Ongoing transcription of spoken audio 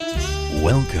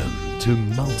Welcome to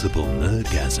Multiple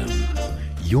Nerdgasm,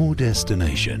 your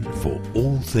destination for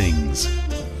all things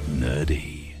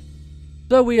nerdy.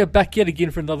 So we are back yet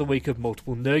again for another week of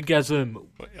Multiple Nerdgasm.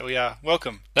 We are.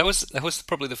 Welcome. That was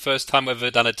probably the first time we've ever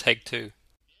done a take two.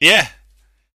 Yeah.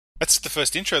 That's the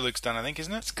first intro Luke's done, I think,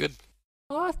 isn't it? It's good.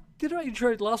 Did I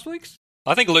intro last week's?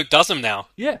 I think Luke does them now.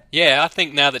 Yeah. Yeah, I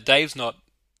think now that Dave's not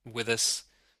with us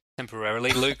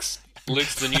temporarily, Luke's the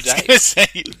new I was going to Dave. say,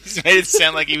 he's made it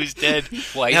sound like he was dead.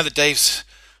 Wait. Now that Dave's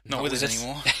not with us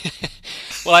anymore.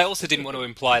 Well, I also didn't want to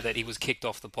imply that he was kicked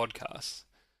off the podcast.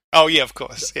 Oh, yeah, of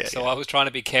course. Yeah, So yeah. I was trying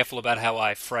to be careful about how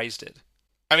I phrased it.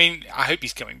 I mean, I hope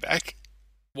he's coming back.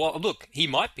 Well, look, he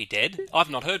might be dead. I've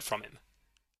not heard from him.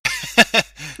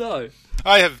 So,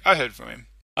 I heard from him.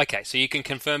 Okay, so you can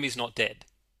confirm he's not dead.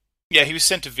 Yeah, he was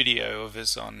sent a video of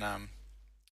us on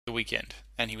the weekend,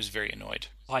 and he was very annoyed.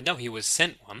 I know he was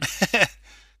sent one.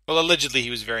 Well, allegedly he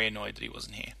was very annoyed that he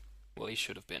wasn't here. Well, he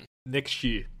should have been. next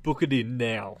year. Book it in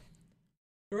now.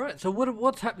 Alright, so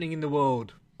what's happening in the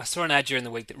world? I saw an ad during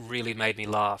the week that really made me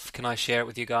laugh. Can I share it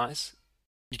with you guys?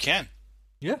 You can.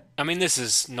 Yeah. I mean, this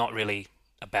is not really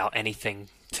about anything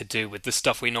to do with the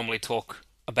stuff we normally talk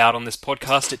about on this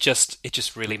podcast. It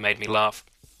just really made me laugh.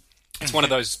 It's one of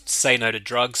those say no to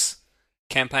drugs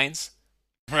campaigns.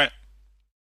 Right.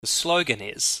 The slogan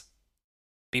is,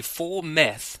 before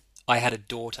meth, I had a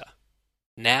daughter.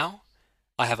 Now,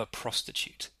 I have a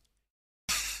prostitute.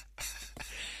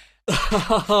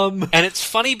 And it's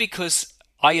funny because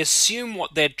I assume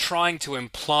what they're trying to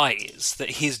imply is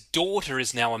that his daughter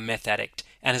is now a meth addict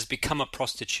and has become a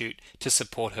prostitute to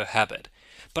support her habit.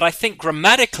 But I think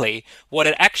grammatically, what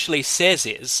it actually says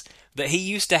is that he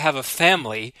used to have a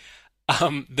family,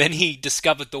 then he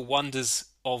discovered the wonders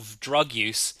of drug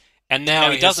use, and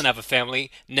now he doesn't have a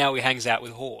family, now he hangs out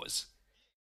with whores.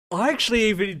 I actually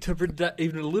even interpreted that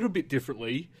even a little bit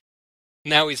differently.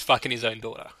 Now he's fucking his own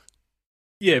daughter.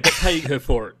 Yeah, but paying her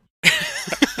for it.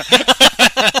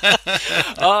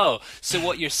 Oh, so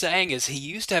what you're saying is he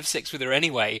used to have sex with her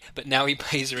anyway, but now he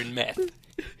pays her in meth.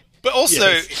 But also,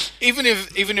 Yes. even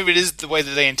if it is the way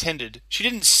that they intended, she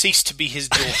didn't cease to be his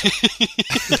daughter.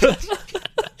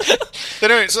 They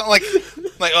don't. It's not like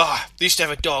oh, they used to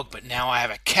have a dog, but now I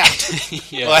have a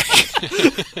cat. Yeah.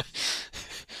 Like,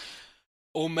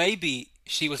 Or maybe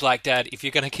she was like, Dad, if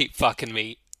you're going to keep fucking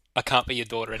me, I can't be your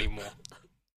daughter anymore.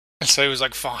 so he was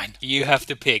like, fine, You have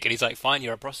to pick. And he's like, fine,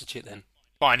 you're a prostitute then.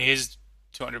 fine. Here's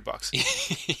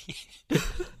 $200.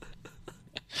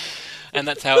 And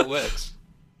that's how it works.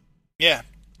 Yeah.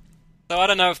 So I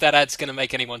don't know if that ad's going to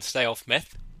make anyone stay off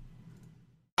meth.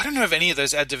 I don't know if any of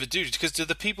those ads ever do, because do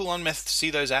the people on meth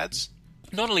see those ads?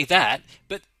 Not only that,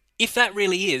 but if that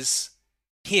really is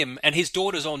him and his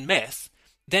daughter's on meth,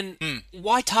 then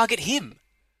why target him?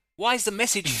 Why is the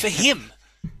message for him?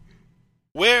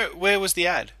 Where was the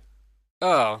ad?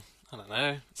 Oh, I don't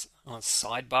know. It's on a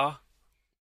sidebar.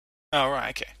 Oh, right,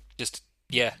 okay. Just,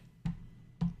 yeah.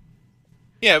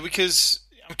 Yeah, because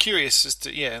I'm curious as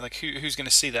to, like, who's going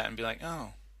to see that and be like,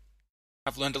 oh,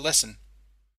 I've learned a lesson.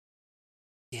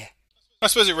 Yeah. I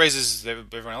suppose it raises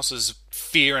everyone else's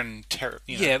fear and terror.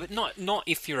 You know? Yeah, but not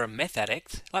if you're a meth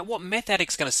addict. Like, what meth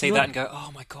addict's going to see that and go,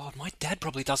 oh my god, my dad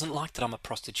probably doesn't like that I'm a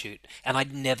prostitute, and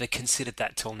I'd never considered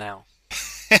that till now.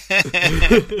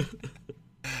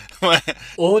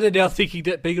 Or they're now thinking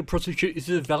that being a prostitute is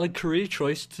a valid career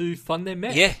choice to fund their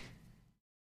meth. Yeah.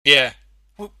 Yeah.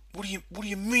 What do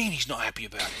you mean he's not happy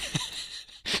about it?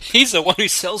 He's the one who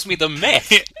sells me the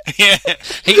meth. Yeah.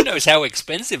 He knows how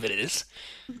expensive it is.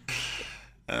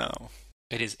 Oh.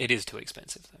 It is too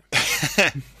expensive,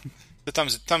 though. The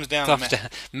thumbs down. Thumbs on down.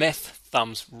 Meth,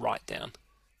 thumbs right down.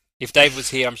 If Dave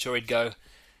was here, I'm sure he'd go,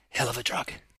 hell of a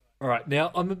drug. Alright,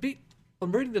 now I'm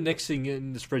reading the next thing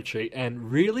in the spreadsheet,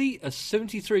 and really, a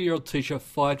 73-year-old teacher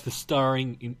fired for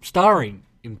starring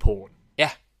in porn.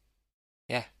 Yeah.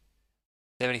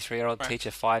 73-year-old teacher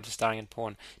fired for starring in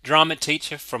porn. Drama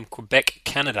teacher from Quebec,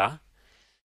 Canada.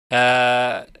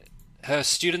 Her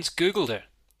students Googled her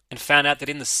and found out that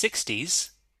in the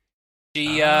 60s,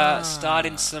 she starred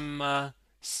in some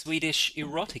Swedish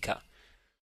erotica.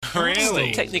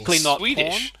 Really? Technically not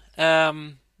Swedish.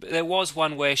 porn. But there was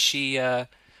one where she... I'm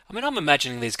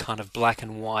imagining these kind of black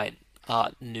and white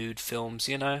art nude films,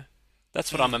 you know?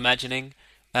 That's what I'm imagining.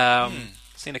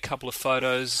 Seen a couple of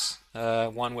photos.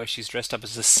 One where she's dressed up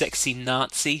as a sexy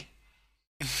Nazi.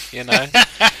 You know?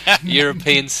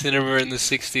 European cinema in the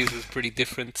 60s was pretty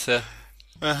different to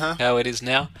how it is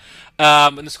now.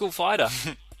 And the school fired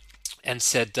her and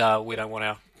said, we don't want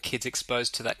our kids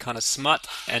exposed to that kind of smut.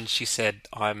 And she said,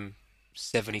 I'm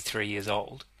 73 years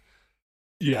old.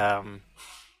 Yeah.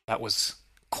 That was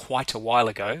quite a while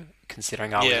ago.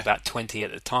 considering I was about 20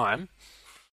 at the time.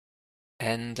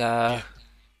 And,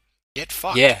 Get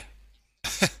fucked. yeah.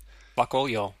 Fuck all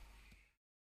y'all.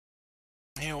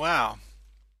 Yeah, wow.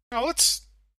 Oh, it's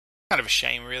kind of a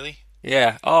shame, really.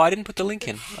 Yeah. Oh, I didn't put the link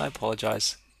in. I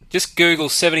apologise. Just Google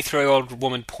 73-year-old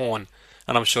woman porn,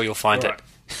 and I'm sure you'll find Right. it.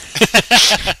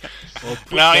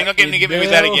 No, you're not going to get me with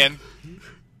that again.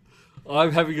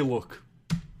 I'm having a look.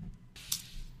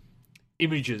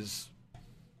 Images.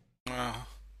 Oh.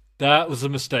 That was a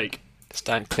mistake. Just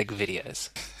don't click videos.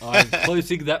 I'm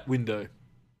closing that window.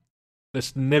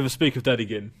 Let's never speak of that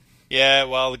again. Yeah,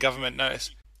 well, the government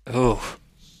knows. Oh,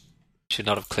 should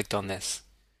not have clicked on this.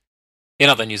 In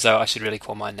other news, though, I should really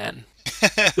call my nan.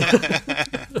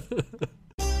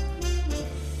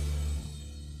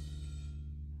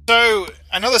 So,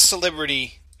 another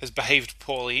celebrity has behaved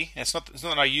poorly. It's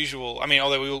not our usual... I mean,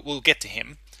 although we'll get to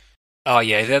him. Oh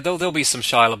yeah, there'll be some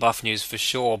Shia LaBeouf news for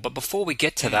sure. But before we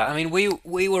get to that, I mean,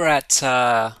 we were at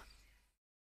Supernova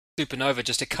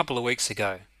just a couple of weeks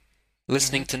ago,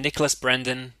 listening to Nicholas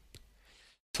Brendan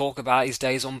talk about his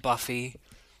days on Buffy,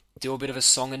 do a bit of a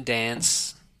song and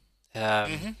dance,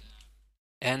 and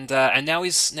now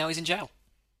he's in jail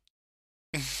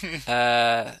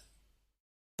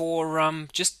for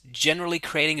just generally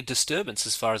creating a disturbance,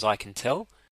 as far as I can tell.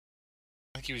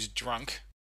 I think he was drunk.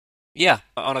 Yeah,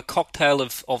 on a cocktail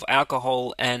of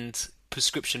alcohol and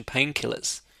prescription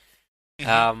painkillers.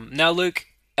 Now, Luke,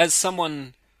 as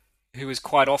someone who is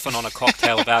quite often on a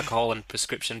cocktail of alcohol and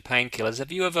prescription painkillers, have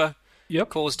you ever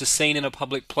caused a scene in a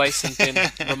public place and been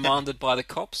remanded by the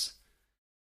cops?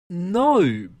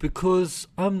 No, because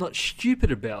I'm not stupid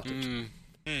about it.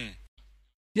 Mm.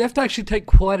 You have to actually take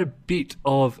quite a bit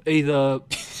of either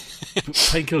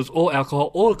painkillers or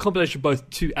alcohol, or a combination of both,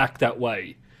 to act that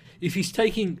way. If he's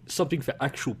taking something for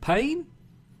actual pain,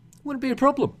 it wouldn't be a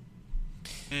problem.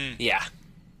 Yeah.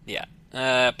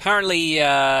 Apparently,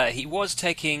 he was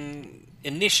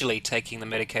initially taking the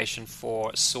medication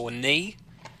for a sore knee,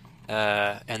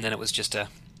 and then it was just a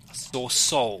sore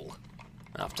soul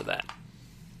after that.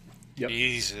 Yep.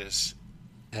 Jesus.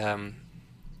 Because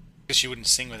she wouldn't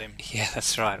sing with him. Yeah,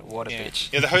 that's right. What a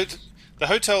bitch. Yeah, the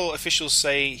hotel officials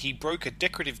say he broke a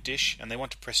decorative dish and they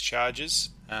want to press charges.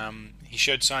 He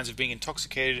showed signs of being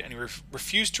intoxicated and he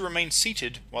refused to remain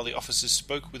seated while the officers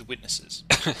spoke with witnesses.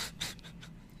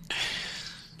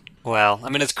 Well, I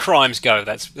mean, as crimes go,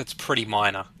 that's pretty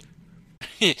minor.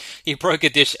 He broke a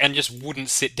dish and just wouldn't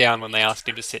sit down when they asked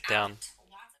him to sit down.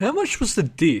 How much was the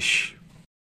dish?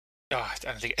 Oh, I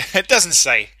don't think it doesn't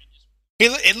say.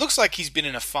 It looks like he's been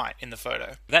in a fight in the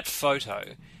photo. That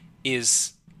photo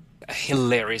is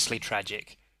hilariously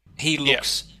tragic. He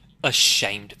looks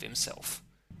ashamed of himself.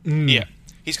 Yeah,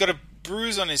 he's got a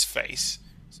bruise on his face,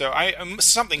 so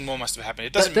something more must have happened.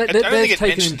 It doesn't. I don't They've think it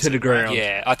taken him mentions to the it. ground.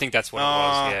 Yeah, I think that's what it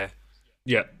was. Yeah.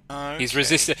 Yeah. Okay. He's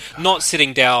resisted. Not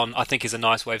sitting down, I think, is a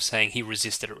nice way of saying he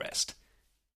resisted arrest.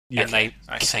 Yeah. And they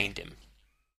I see. caned him.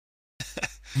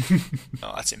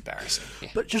 Oh, that's embarrassing.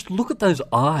 But just look at those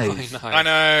eyes. I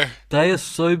know. They are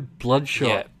so bloodshot.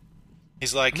 Yeah.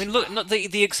 He's like, I mean, look, not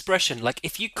the expression. Like,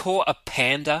 if you caught a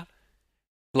panda,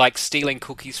 like, stealing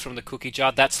cookies from the cookie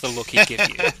jar, that's the look he'd give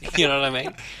you. You know what I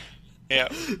mean? yeah,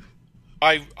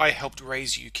 I helped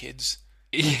raise you kids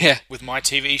Yeah. with my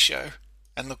TV show,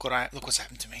 and look what's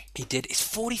happened to me. He did. He's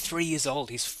 43 years old.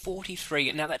 He's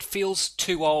 43. Now, that feels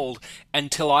too old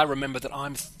until I remember that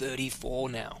I'm 34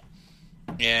 now.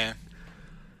 Yeah.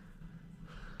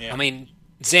 I mean,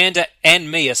 Xander and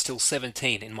me are still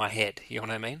 17 in my head. You know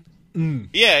what I mean?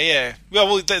 Yeah.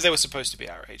 Well, they were supposed to be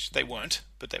our age. They weren't,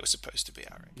 but they were supposed to be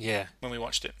our age Yeah. when we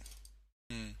watched it.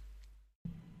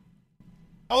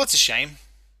 Oh, that's a shame.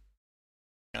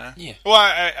 You know? Yeah. Well,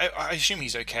 I assume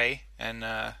he's okay, and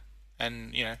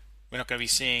you know, we're not going to be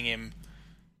seeing him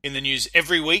in the news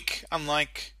every week,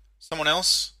 unlike someone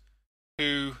else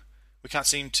who we can't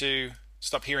seem to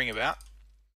stop hearing about.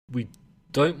 We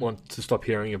don't want to stop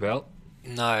hearing about.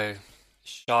 No.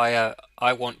 Shia,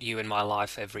 I want you in my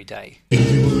life every day. If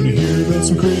you want to hear about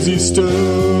some crazy stuff,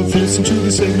 listen to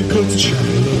the segment called Shia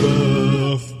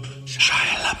LaBeouf.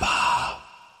 Shia LaBeouf.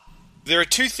 There are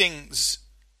two things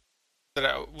that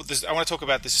I want to talk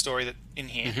about this story that in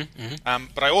here,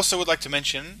 but I also would like to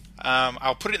mention.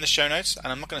 I'll put it in the show notes, and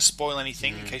I'm not going to spoil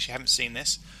anything in case you haven't seen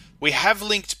this. We have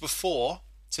linked before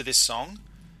to this song.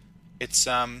 It's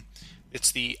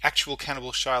the actual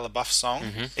Cannibal Shia LaBeouf song,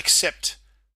 except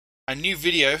a new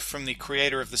video from the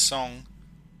creator of the song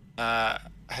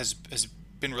has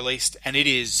been released, and it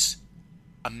is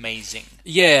amazing.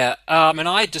 Yeah, and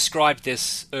I described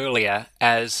this earlier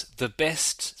as the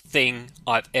best thing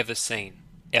I've ever seen,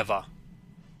 ever,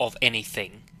 of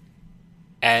anything.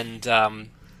 and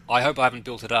I hope I haven't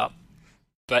built it up.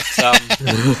 But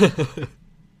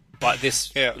but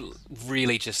this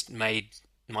really just made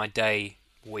my day,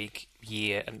 week,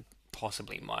 year, and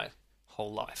possibly my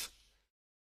whole life.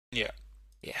 Yeah.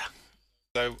 Yeah.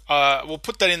 So we'll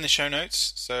put that in the show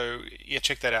notes. So yeah,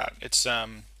 check that out. It's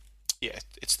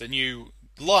it's the new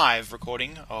live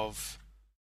recording of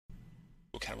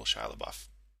Cannibal Shia LaBeouf.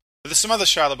 There's some other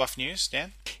Shia LaBeouf news,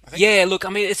 Dan, I think. Yeah, look, I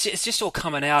mean, it's just all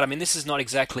coming out. I mean, this is not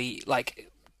exactly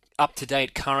like up to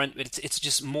date, current, but it's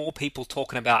just more people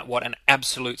talking about what an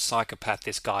absolute psychopath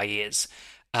this guy is.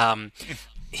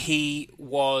 He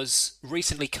was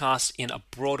recently cast in a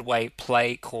Broadway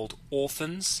play called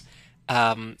Orphans,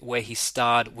 where he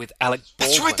starred with Alec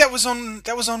Baldwin. That's right.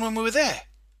 That was on when we were there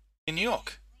in New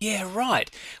York. Yeah, right.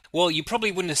 Well, you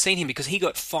probably wouldn't have seen him because he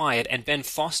got fired, and Ben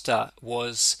Foster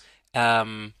was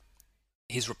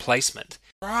his replacement.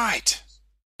 Right.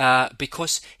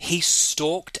 Because he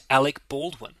stalked Alec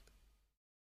Baldwin.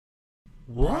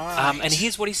 What? Right. And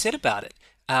here's what he said about it.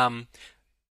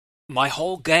 My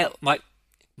whole goal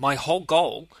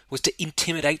was to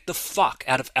intimidate the fuck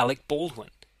out of Alec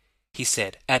Baldwin, he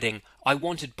said, adding, I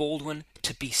wanted Baldwin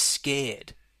to be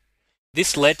scared.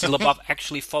 This led to LaBeouf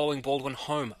actually following Baldwin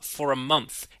home for a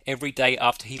month every day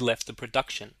after he left the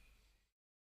production.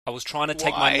 I was trying to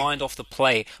take my mind off the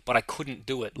play, but I couldn't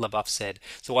do it, LaBeouf said.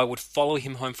 So I would follow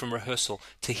him home from rehearsal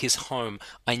to his home.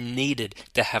 I needed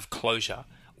to have closure,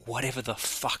 whatever the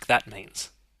fuck that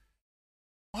means.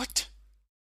 What?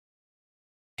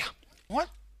 What?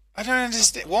 I don't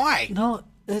understand. Why? No,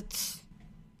 it's...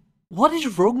 What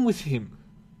is wrong with him?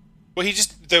 Well,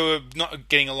 they were not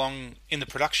getting along in the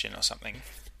production or something.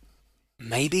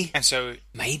 Maybe. And so...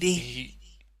 Maybe.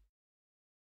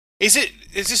 Is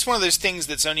this one of those things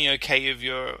that's only okay if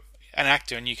you're an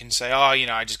actor and you can say, oh,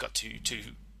 I just got too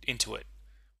into it.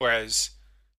 Whereas,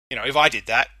 if I did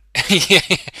that,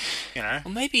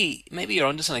 Well, maybe you're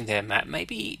onto something there, Matt.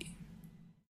 Maybe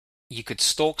you could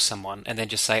stalk someone and then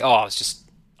just say, oh, I was just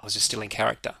still in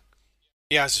character.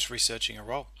 Yeah, I was just researching a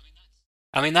role.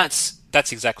 I mean, that's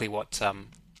exactly what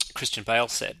Christian Bale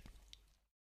said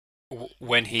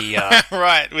when he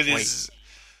right with his.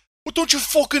 What don't you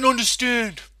fucking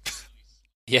understand?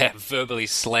 Yeah, verbally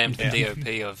slammed the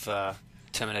DOP of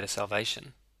Terminator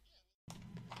Salvation.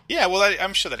 Yeah, well,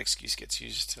 I'm sure that excuse gets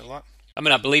used a lot. I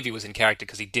mean, I believe he was in character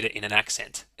because he did it in an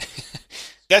accent.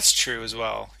 That's true as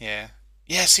well. Yeah.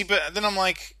 Yeah. See, but then I'm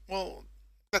like, well,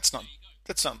 that's not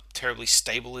terribly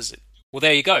stable, is it? Well,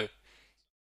 there you go.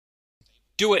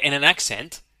 Do it in an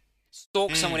accent,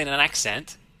 stalk someone in an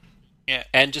accent,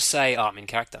 and just say, "Oh, I'm in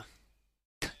character."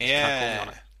 Yeah. Can't call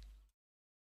me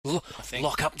on it.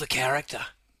 Lock up the character.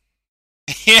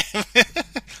 Yeah.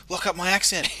 Lock up my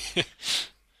accent. If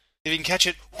you can catch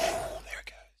it, there it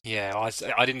goes. Yeah,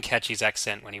 I didn't catch his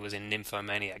accent when he was in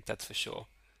Nymphomaniac, that's for sure.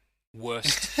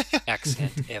 Worst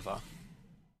accent ever.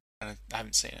 I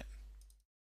haven't seen it.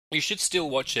 You should still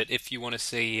watch it if you want to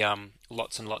see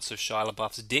lots and lots of Shia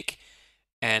LaBeouf's dick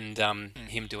and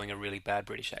him doing a really bad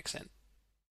British accent.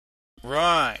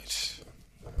 Right.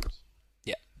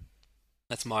 Yeah.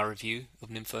 That's my review of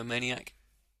Nymphomaniac.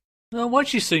 No,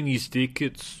 once you've seen his dick,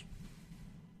 it's...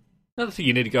 I don't think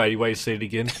you need to go anyway to see it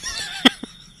again.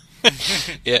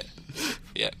 Yeah.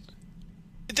 Yeah.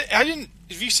 Have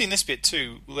you seen this bit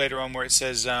too later on where it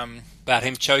says about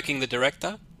him choking the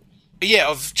director? Yeah,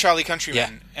 of Charlie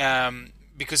Countryman. Yeah.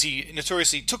 Because he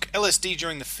notoriously took LSD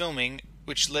during the filming,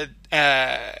 which led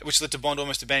to Bond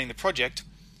almost abandoning the project.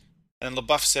 And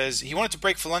LaBeouf says, he wanted to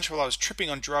break for lunch while I was tripping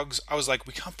on drugs. I was like,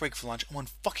 we can't break for lunch. I'm on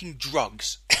fucking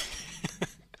drugs.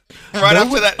 Right no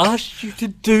after one that, asked you to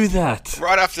do that.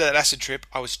 Right after that acid trip,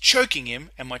 I was choking him,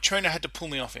 and my trainer had to pull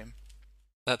me off him.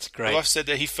 That's great. LaBeouf said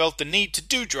that he felt the need to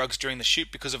do drugs during the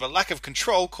shoot because of a lack of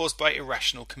control caused by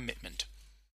irrational commitment.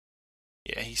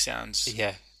 Yeah, he sounds...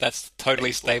 Yeah, that's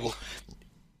totally stable.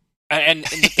 And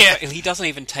he doesn't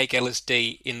even take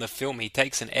LSD in the film. He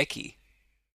takes an Ecki.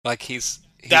 Like, he's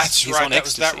That's right, on that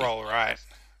ecstasy. was that role, right.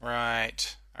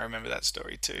 Right. I remember that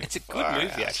story too. It's a good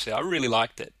movie, actually. I really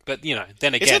liked it. But,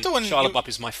 then again, Shia LaBeouf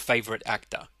is my favourite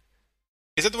actor.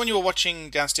 Is that the one you were watching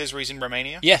downstairs where he's in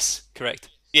Romania? Yes, correct.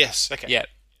 Yes, okay. Yeah.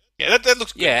 Yeah, that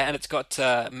looks good. Yeah, and it's got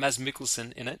Mads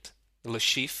Mikkelsen in it. Le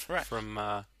Chiffre from...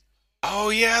 oh,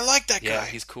 yeah, I like that guy. Yeah,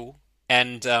 he's cool.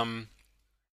 And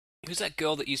who's that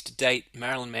girl that used to date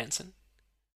Marilyn Manson?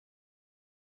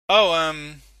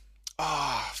 Oh,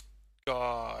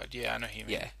 God. Yeah, I know him.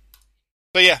 Yeah.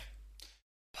 But yeah,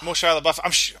 more Shia LaBeouf.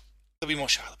 I'm sure there'll be more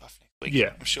Shia LaBeouf next week.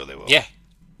 Yeah. I'm sure there will. Yeah.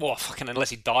 Well, fucking unless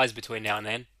he dies between now and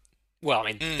then. Well,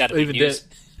 I mean, that'll be Even news.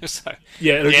 So,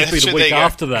 Yeah, it'll just be the there week you go.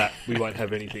 after that we won't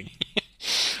have anything.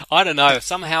 I don't know.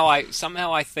 Somehow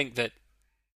I think that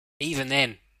even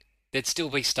then there'd still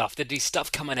be stuff. There'd be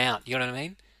stuff coming out. You know what I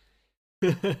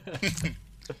mean?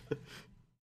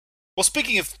 Well,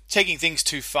 speaking of taking things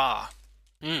too far,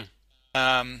 Mm.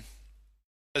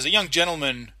 there's a young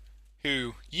gentleman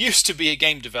who used to be a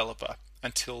game developer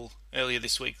until earlier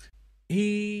this week.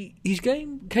 His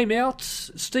game came out.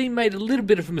 Steam made a little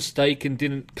bit of a mistake and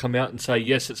didn't come out and say,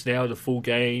 yes, it's now the full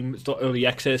game. It's not early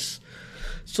access.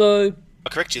 So...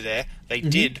 I'll correct you there. They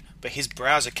did, but his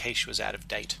browser cache was out of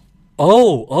date.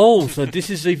 so this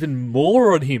is even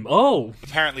more on him. Oh.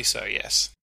 Apparently so, yes.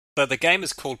 So the game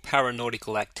is called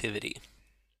Paranautical Activity.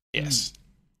 Yes.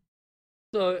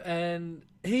 So, and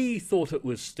he thought it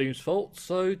was Steam's fault,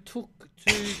 so took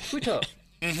to Twitter.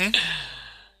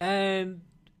 And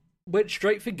went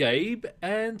straight for Gabe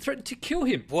and threatened to kill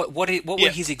him. What were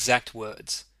his exact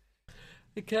words?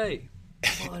 Okay.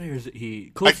 What is it here?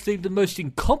 Called Steve the most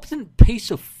incompetent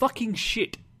piece of fucking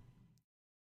shit.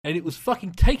 And it was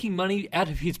fucking taking money out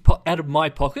of my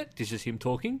pocket. This is him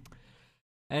talking.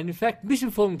 And in fact,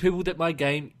 misinforming people that my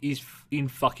game is in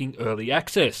fucking early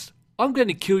access. I'm going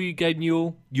to kill you, Gabe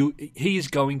Newell. He is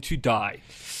going to die.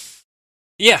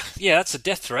 Yeah, that's a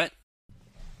death threat.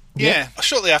 Yeah.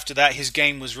 Shortly after that, his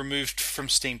game was removed from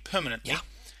Steam permanently. Yeah.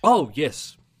 Oh,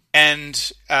 yes.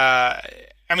 And, I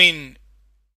mean,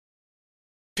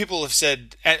 people have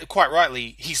said, quite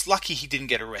rightly, he's lucky he didn't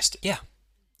get arrested. Yeah.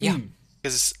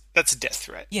 Because that's a death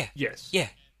threat. Yeah. Yes. Yeah.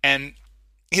 And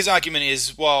his argument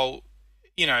is, well,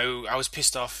 you know, I was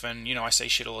pissed off and, you know, I say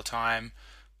shit all the time.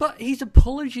 But his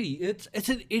apology, it's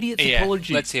an idiot's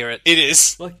apology. Let's hear it. It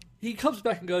is. Like, he comes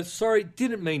back and goes, sorry,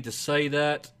 didn't mean to say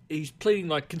that. He's pleading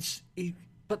like...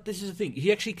 but this is the thing.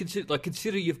 He actually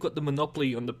consider you've got the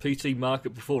monopoly on the PC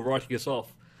market before writing us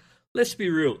off. Let's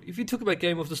be real. If you took a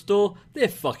game off the store, they're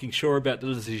fucking sure about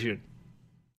the decision.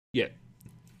 Yeah.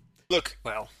 Look,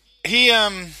 Well, he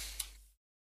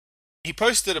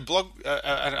posted a blog,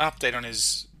 an update on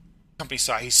his company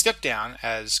site. He stepped down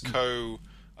as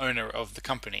co-owner of the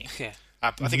company. yeah.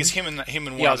 I think it's him and one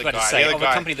Yeah, I was other about guy. to say, The of other a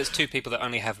guy. company that's two people that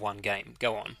only have one game.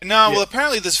 Go on. No, well,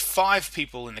 apparently there's 5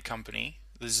 people in the company.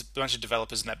 There's a bunch of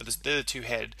developers in that, but they're the 2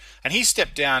 head. And he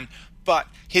stepped down, but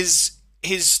his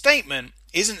statement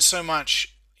isn't so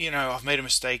much, you know, I've made a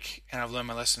mistake and I've learned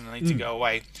my lesson and I need to go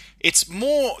away. It's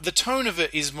more, the tone of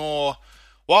it is more,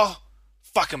 well,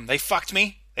 fuck them. They fucked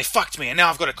me, and now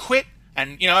I've got to quit,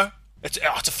 and, you know, it's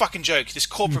a fucking joke, this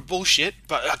corporate bullshit,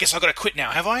 but I guess I've got to quit now,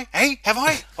 have I? Hey, have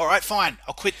I? Alright, fine,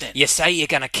 I'll quit then. You say you're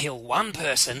going to kill one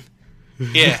person.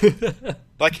 Yeah.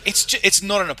 Like, it's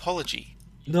not an apology.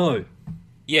 No.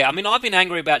 Yeah, I mean, I've been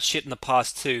angry about shit in the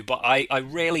past too, but I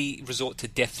rarely resort to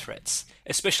death threats,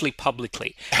 especially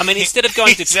publicly. I mean, instead of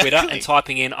going to Twitter Exactly. and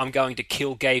typing in, I'm going to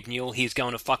kill Gabe Newell, he's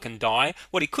going to fucking die,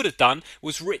 what he could have done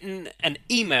was written an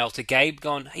email to Gabe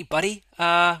going, hey buddy,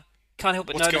 can't help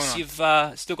but What's notice going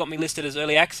you've still got me listed as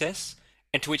early access,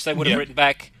 and to which they would have written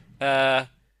back,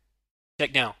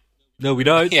 check now. No, we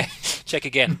don't. Yeah, check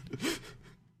again.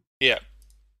 Yeah.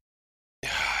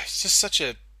 He's just such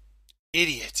a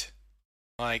idiot.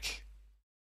 Like,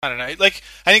 I don't know. Like,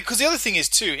 I think because the other thing is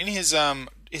too, in his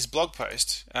blog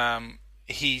post,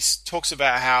 he talks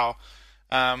about how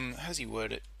how does he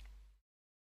word it?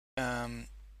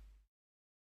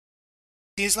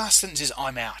 His last sentence is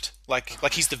 "I'm out."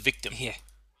 Like he's the victim. Yeah.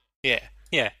 Yeah.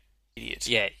 Yeah. Idiot.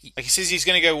 Yeah. Like he says he's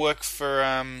going to go work for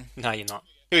No, you're not.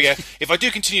 Here we go. If I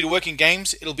do continue to work in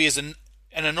games, it'll be as an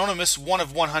anonymous 1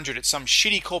 of 100 at some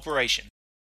shitty corporation.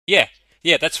 Yeah.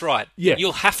 Yeah, that's right. Yeah.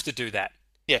 You'll have to do that.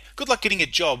 Yeah, good luck getting a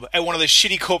job at one of those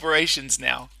shitty corporations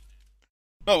now.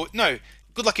 No,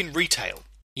 good luck in retail.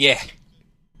 Yeah.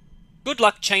 Good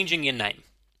luck changing your name.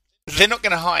 They're not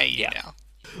going to hire you Yeah. now.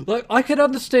 Like, I can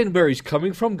understand where he's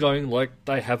coming from, going, like,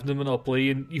 they have the monopoly,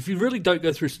 and if you really don't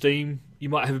go through Steam, you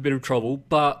might have a bit of trouble,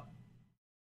 but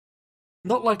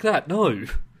not like that, no.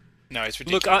 No, it's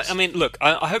Look, ridiculous.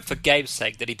 I hope for Gabe's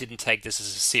sake that he didn't take this as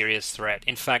a serious threat.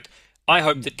 In fact, I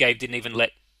hope that Gabe didn't even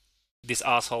let this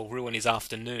asshole ruin his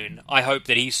afternoon. I hope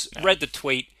that he's read the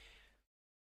tweet,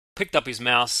 picked up his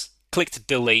mouse, clicked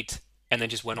delete, and then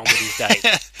just went on with his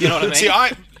day. You know what I mean? See,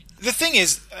 the thing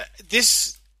is,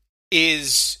 this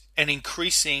is an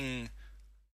increasing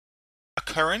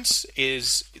occurrence.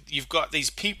 Is you've got these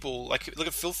people, like, look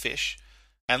at Phil Fish,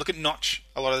 and look at Notch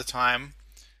a lot of the time.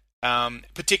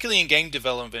 Particularly in game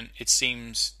development, it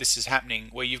seems this is happening,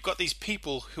 where you've got these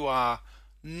people who are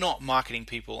not marketing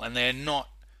people, and they're not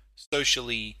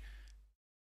socially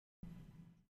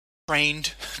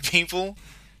trained people,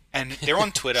 and they're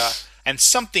on Twitter, and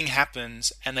something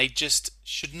happens, and they just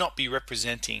should not be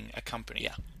representing a company.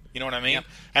 Yeah. You know what I mean? Yep.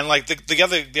 And like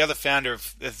the other founder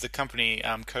of the company,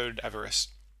 Code Avarice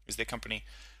is their company,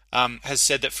 has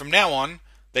said that from now on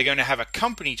they're going to have a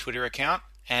company Twitter account,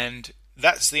 and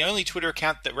that's the only Twitter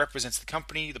account that represents the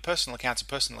company. The personal accounts are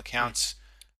personal accounts,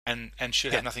 and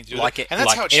should have nothing to do with it. And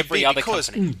that's how it should every be, other because,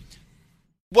 company.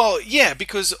 well, yeah,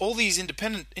 because all these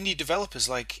independent indie developers,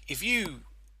 like, if you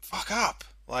fuck up,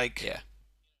 like, Yeah.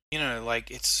 you know, like,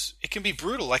 it can be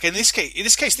brutal. Like in this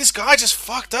case, this guy just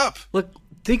fucked up. Like,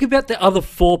 think about the other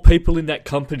 4 people in that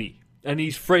company and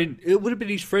his friend. It would have been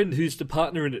his friend who's the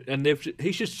partner in it, and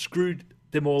he's just screwed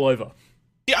them all over.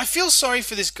 Yeah, I feel sorry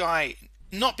for this guy.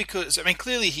 Not because, I mean,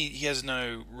 clearly he has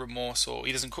no remorse, or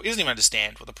he doesn't even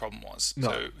understand what the problem was.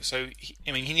 No. So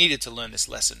I mean, he needed to learn this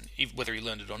lesson, whether he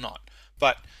learned it or not.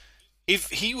 But if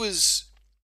he was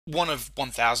one of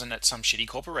 1,000 at some shitty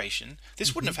corporation,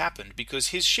 this wouldn't have happened, because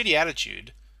his shitty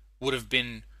attitude would have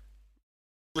been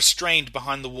restrained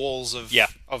behind the walls of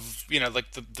you know,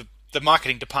 like the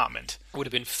marketing department. It would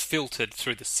have been filtered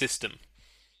through the system.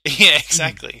 Yeah,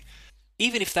 exactly.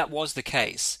 Even if that was the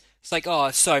case, it's like, oh,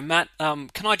 so Matt,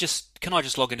 can I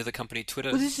just log into the company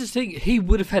Twitter Well, this is the thing. He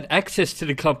would have had access to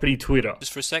the company Twitter.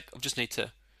 just for a sec? I just need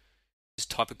to just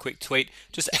type a quick tweet.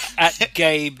 Just at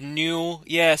Gabe Newell.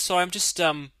 Yeah, sorry, is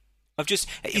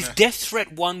death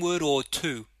threat one word or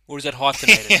 2, or is that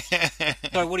hyphenated?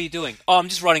 Sorry, what are you doing? Oh, I'm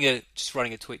just writing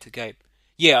a tweet to Gabe.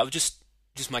 Yeah, I'm just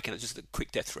making it just a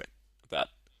quick death threat about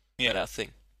our thing.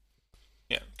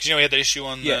 Yeah, because you know we had that issue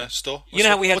on the store. You know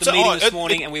how we had What's the that? meeting Oh, this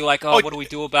morning, and we were like, what do we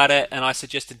do about it? And I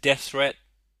suggested death threat.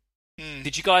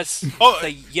 Did you guys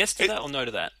say yes to that or no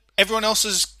to that? Everyone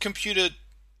else's computer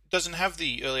doesn't have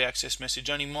the early access message,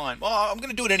 only mine. Well, I'm going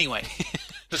to do it anyway.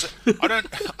 'Cause I don't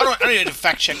need to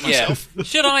fact check myself. Yeah.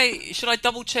 Should I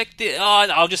double check?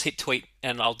 I'll just hit tweet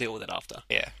and I'll deal with it after.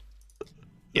 Yeah.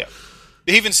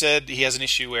 He even said he has an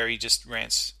issue where he just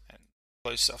rants and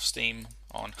closes off Steam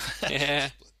on.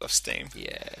 Yeah. Off Steam.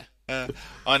 Yeah.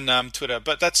 On Twitter,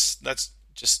 but that's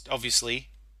just obviously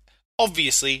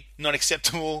not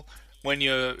acceptable when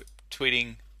you're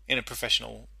tweeting in a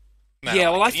professional manner. Yeah,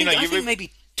 well, I Like, think, you know,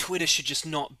 maybe Twitter should just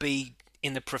not be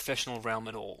in the professional realm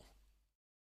at all.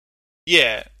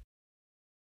 yeah,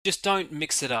 Just don't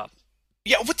mix it up.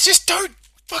 yeah. Well, just don't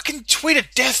fucking tweet a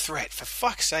death threat, for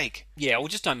fuck's sake. Yeah, well,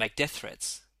 just don't make death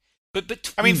threats.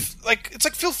 But I mean, like, it's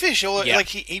like Phil Fish, or Yeah. like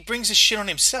he brings his shit on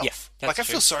himself. Yeah, that's like, I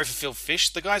true. feel sorry for Phil Fish.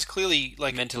 The guy's clearly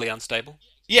like, mentally unstable.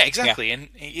 yeah, exactly, and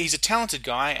he's a talented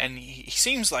guy, and he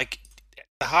seems like at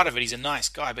the heart of it, he's a nice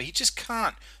guy, but he just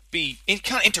can't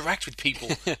interact with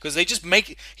people because they just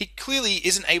he clearly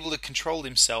isn't able to control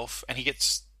himself, and he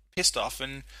gets pissed off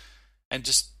and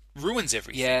just ruins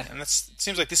everything. Yeah. And it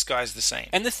seems like this guy's the same.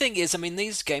 And the thing is, I mean,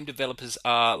 these game developers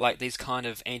are like these kind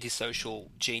of antisocial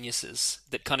geniuses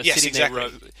that kind of Yes,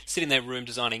 sit in their room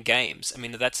designing games. I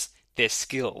mean, that's their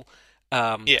skill.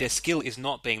 Their skill is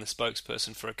not being the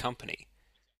spokesperson for a company.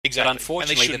 Exactly. But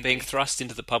unfortunately, they're shouldn't being be. thrust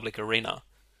into the public arena.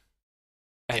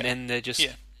 And Yeah. then they're just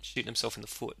Yeah. shooting themselves in the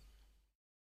foot.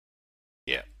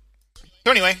 Yeah.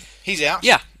 So anyway, he's out.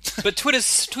 Yeah, but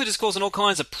Twitter's causing all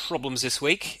kinds of problems this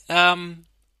week.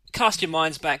 Cast your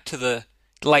minds back to the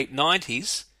late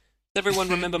 90s. Does everyone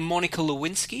remember Monica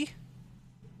Lewinsky?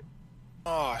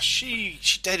 Oh, she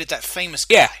dated that famous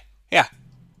guy. Yeah.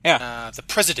 The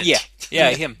president. Yeah,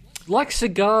 him. Like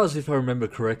cigars, if I remember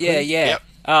correctly. Yeah.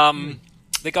 Yep.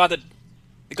 The guy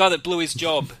that blew his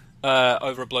job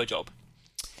over a blowjob.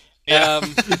 Yeah.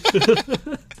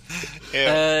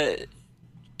 Yeah.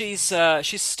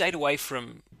 She's stayed away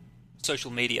from social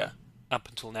media up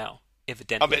until now,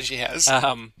 evidently. I bet she has.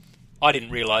 I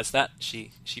didn't realise that.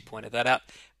 She pointed that out.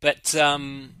 But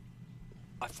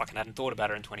I fucking hadn't thought about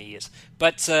her in 20 years.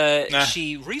 But Nah.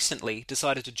 she recently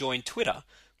decided to join Twitter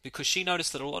because she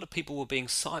noticed that a lot of people were being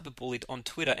cyberbullied on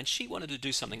Twitter, and she wanted to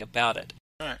do something about it.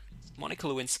 Right. Monica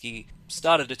Lewinsky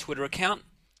started a Twitter account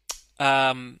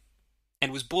and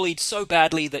was bullied so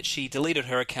badly that she deleted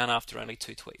her account after only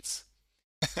 2 tweets.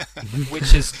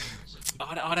 Which is,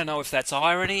 I don't know if that's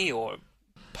irony or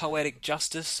poetic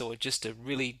justice or just a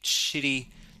really shitty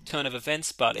turn of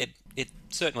events, but it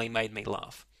certainly made me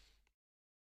laugh.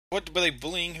 What were they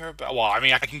bullying her about? Well, I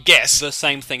mean, I can guess. The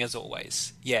same thing as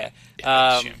always. Yeah.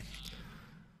 I assume.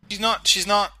 She's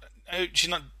not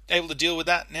able to deal with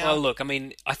that now. Well, look, I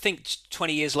mean, I think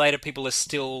 20 years later, people are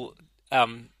still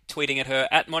tweeting at her,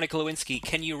 at Monica Lewinsky,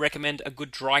 can you recommend a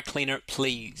good dry cleaner,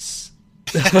 please?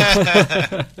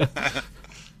 Yeah.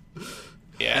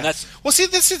 And that's... Well, see,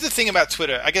 this is the thing about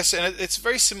Twitter, I guess, and it's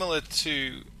very similar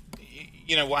to,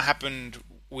 you know, what happened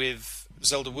with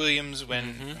Zelda Williams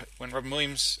when Robin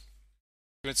Williams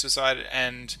committed suicide,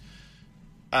 and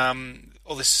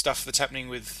all this stuff that's happening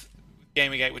with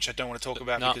Gamergate, which I don't want to talk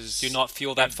about No, because do not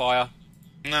fuel that fire.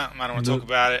 no, I don't want to talk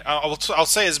about it. I'll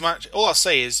say as much. All I'll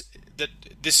say is that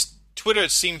this Twitter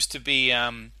seems to be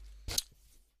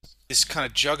this kind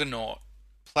of juggernaut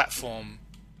platform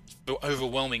for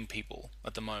overwhelming people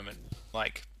at the moment.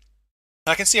 Like,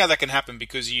 I can see how that can happen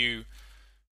because you're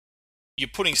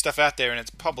putting stuff out there and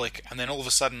it's public, and then all of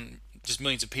a sudden, just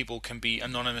millions of people can be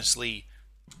anonymously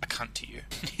a cunt to you.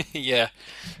 Yeah.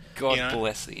 God You know?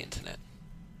 bless the internet.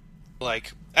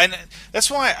 Like, and that's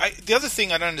why the other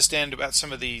thing I don't understand about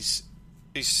some of these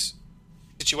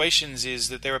situations is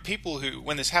that there are people who,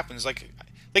 when this happens, like,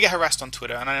 they get harassed on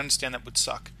Twitter, and I understand that would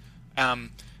suck.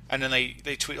 And then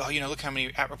they tweet, oh, look how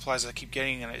many at replies I keep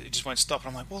getting, and it just won't stop. And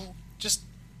I'm like, well, just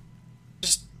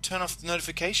turn off the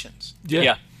notifications,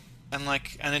 Yeah. and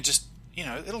then just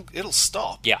it'll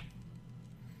stop. Yeah.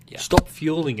 Stop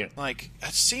fueling it. Like,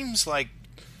 it seems like,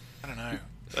 I don't know.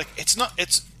 Like, it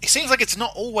seems like it's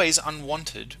not always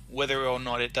unwanted, whether or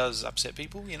not it does upset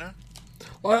people,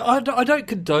 I don't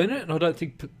condone it, and I don't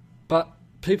think... But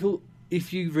people,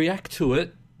 if you react to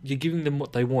it, you're giving them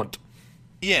what they want.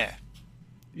 Yeah.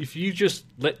 If you just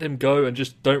let them go and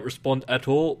just don't respond at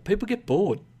all, people get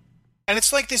bored. And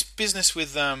it's like this business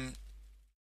with,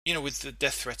 with the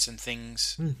death threats and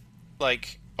things.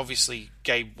 Like, obviously,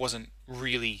 Gabe wasn't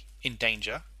really in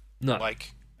danger. No.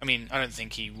 Like, I mean, I don't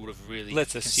think he would have really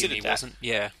Let's assume considered he that. wasn't.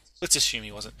 Yeah. Let's assume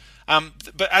he wasn't.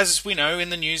 But as we know, in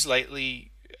the news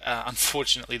lately,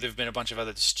 unfortunately, there have been a bunch of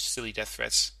other silly death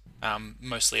threats,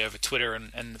 mostly over Twitter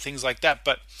and things like that.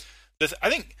 But I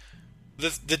think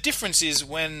the difference is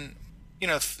when,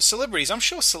 celebrities, I'm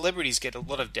sure celebrities get a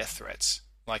lot of death threats.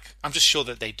 Like, I'm just sure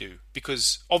that they do.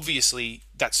 Because, obviously,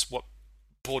 that's what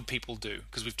bored people do.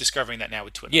 Because we're discovering that now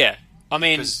with Twitter. Yeah. I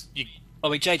mean, Because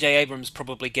J.J. Abrams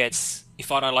probably gets,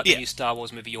 if I don't like Yeah. the new Star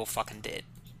Wars movie, you're fucking dead.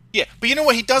 Yeah, but you know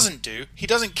what he doesn't do? He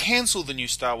doesn't cancel the new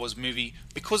Star Wars movie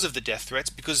because of the death threats,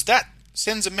 because that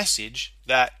sends a message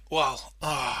that, well,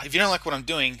 if you don't like what I'm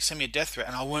doing, send me a death threat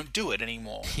and I won't do it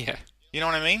anymore. Yeah. You know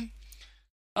what I mean?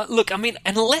 Look, I mean,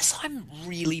 unless I'm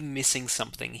really missing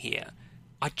something here,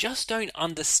 I just don't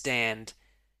understand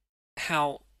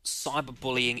how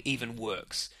cyberbullying even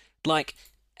works. Like,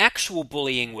 actual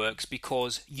bullying works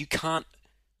because you can't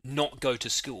not go to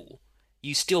school.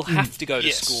 You still have to go to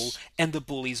Yes. school, and the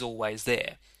bully's always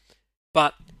there.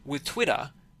 But with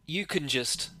Twitter, you can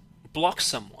just block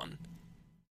someone,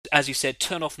 as you said,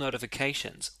 turn off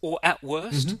notifications, or at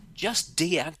worst, just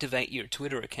deactivate your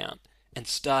Twitter account and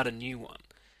start a new one.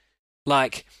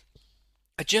 Like,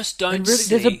 I just don't And really,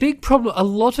 see... there's a big problem.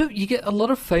 You get a lot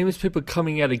of famous people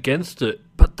coming out against it,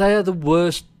 but they are the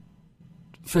worst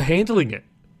for handling it.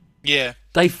 Yeah.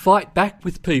 They fight back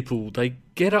with people. They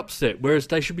get upset, whereas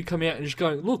they should be coming out and just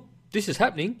going, "Look, this is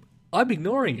happening. I'm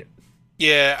ignoring it."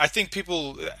 Yeah, I think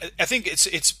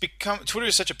it's become, Twitter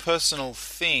is such a personal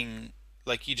thing.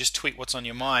 Like, you just tweet what's on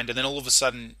your mind, and then all of a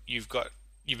sudden you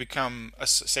become a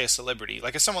celebrity.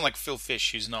 Like, as someone like Phil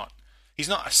Fish, he's not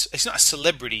a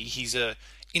celebrity. He's a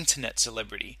internet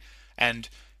celebrity, and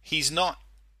he's not.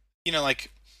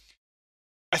 Like,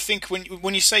 I think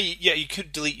when you say, yeah, you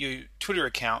could delete your Twitter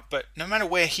account, but no matter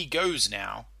where he goes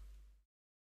now,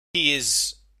 he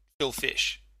is Phil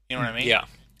Fish. You know what I mean? Yeah.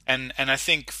 And I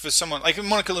think for someone like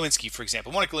Monica Lewinsky, for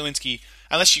example,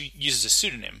 unless she uses a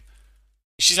pseudonym,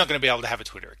 she's not going to be able to have a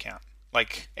Twitter account.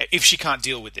 Like, if she can't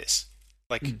deal with this,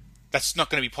 that's not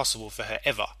going to be possible for her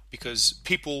ever, because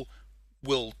people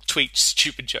will tweet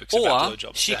stupid jokes about Or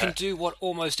blowjobs. she to can her. do what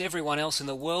almost everyone else in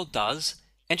the world does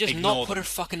and just Ignore not put them. her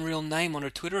fucking real name on her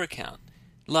Twitter account.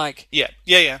 Like,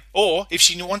 Yeah. Or if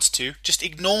she wants to, just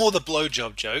ignore the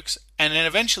blowjob jokes, and then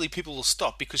eventually people will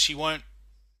stop because she won't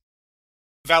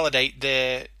validate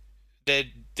their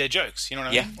jokes. You know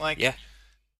what I mean? Like, yeah.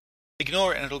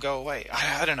 ignore it and it'll go away.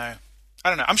 I don't know.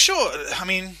 I'm sure. I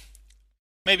mean,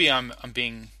 maybe I'm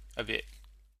being a bit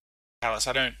callous.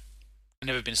 I've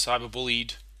never been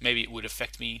cyberbullied. Maybe it would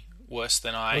affect me worse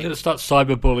than I'm I. going to start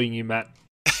cyberbullying you, Matt.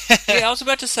 Yeah, I was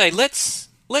about to say, let's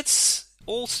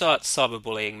all start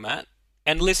cyberbullying Matt.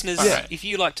 And listeners, Alright. if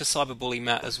you like to cyberbully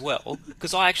Matt as well,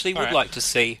 because I actually would Alright. like to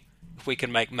see if we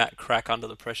can make Matt crack under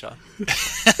the pressure.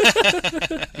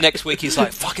 Next week he's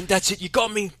like, fucking that's it, you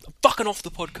got me, I'm fucking off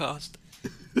the podcast.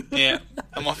 Yeah,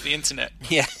 I'm off the internet.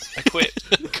 Yeah. I quit.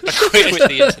 Quit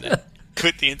the internet.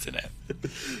 Quit the internet.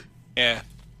 Yeah.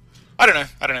 I don't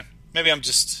know. Maybe I'm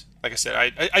just, like I said,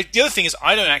 I the other thing is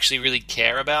I don't actually really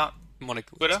care about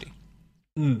Monica Twitter. Lewinsky.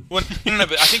 Well, no,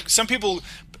 but I think some people,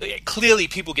 clearly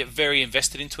people get very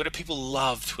invested in Twitter. People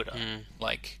love Twitter.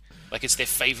 Like it's their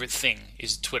favorite thing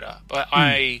is Twitter. But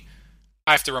I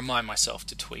have to remind myself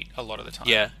to tweet a lot of the time.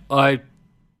 Yeah. I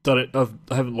done it. I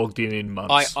haven't logged in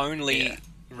months. I only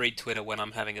read Twitter when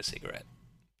I'm having a cigarette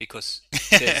because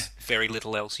there's very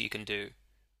little else you can do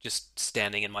just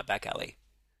standing in my back alley.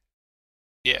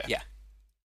 Yeah. Yeah.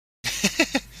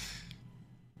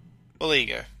 Well, there you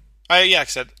go. Like I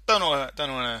said, don't want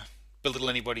to belittle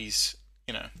anybody's,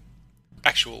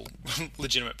 actual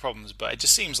legitimate problems, but it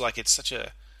just seems like it's such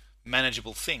a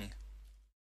manageable thing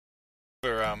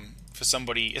for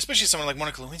somebody, especially someone like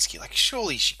Monica Lewinsky. Like,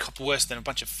 surely she copped worse than a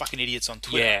bunch of fucking idiots on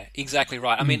Twitter. Yeah, exactly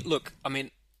right. I mean, look,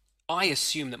 I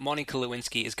assume that Monica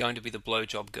Lewinsky is going to be the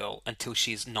blowjob girl until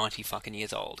she's 90 fucking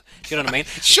years old. You know what I mean?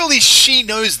 Surely she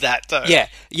knows that, though.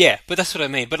 Yeah, but that's what I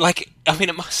mean. But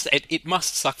it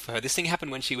must suck for her. This thing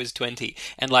happened when she was 20,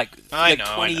 and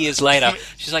 20 years later,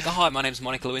 she's like, "Oh, hi, my name's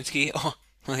Monica Lewinsky." Oh,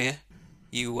 yeah,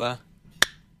 you up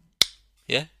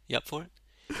for it?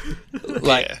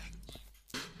 Yeah.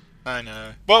 I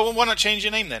know. Well, why not change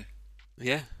your name then?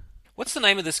 Yeah. What's the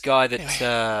name of this guy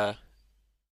that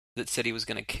said he was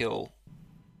going to kill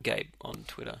Gabe on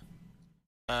Twitter?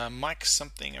 Mike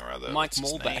something or other. Mike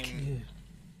Muhlbach. Yeah.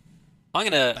 I'm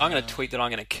gonna tweet that I'm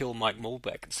gonna kill Mike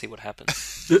Muhlbach and see what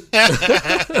happens.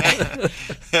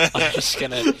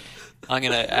 I'm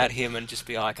gonna add him and just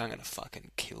be like, I'm gonna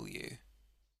fucking kill you.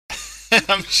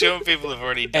 I'm sure people have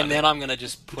already done it. And then I'm gonna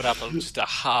just put up just a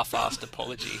half-assed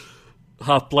apology.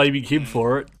 Half blaming him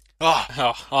for it.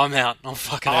 Oh, I'm out. I'm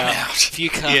fucking out. If you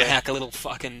can't hack a little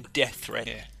fucking death threat.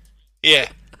 Yeah.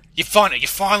 You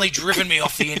finally driven me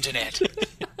off the internet.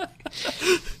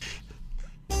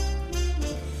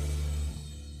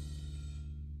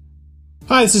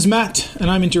 Hi, this is Matt,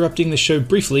 and I'm interrupting the show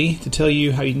briefly to tell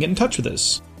you how you can get in touch with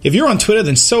us. If you're on Twitter,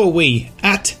 then so are we,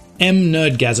 at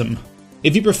MNerdgasm.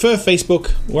 If you prefer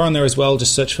Facebook, we're on there as well,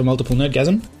 just search for Multiple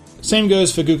Nerdgasm. Same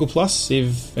goes for Google+,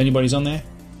 if anybody's on there.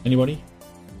 Anybody?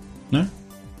 No?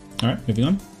 Alright, moving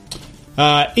on.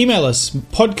 Email us,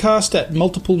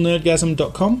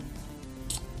 podcast@multiplenerdgasm.com.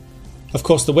 Of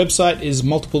course, the website is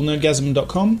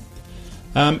multiplenerdgasm.com.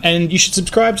 And you should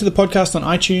subscribe to the podcast on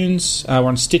iTunes. We're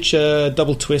on Stitcher,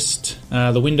 Double Twist,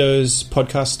 the Windows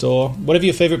Podcast Store, whatever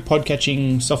your favorite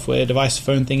podcatching software device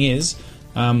phone thing is.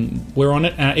 We're on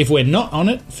it. If we're not on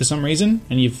it for some reason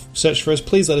and you've searched for us,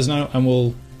 please let us know and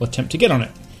we'll attempt to get on it.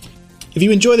 If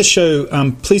you enjoy the show,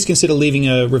 please consider leaving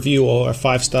a review or a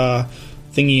 5-star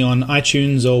thingy on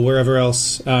iTunes or wherever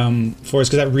else for us,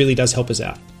 because that really does help us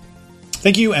out.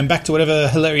 Thank you, and back to whatever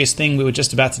hilarious thing we were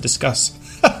just about to discuss.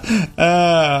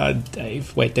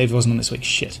 Dave. Wait, Dave wasn't on this week.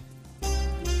 Shit.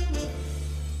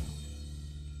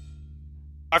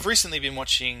 I've recently been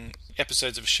watching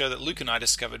episodes of a show that Luke and I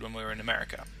discovered when we were in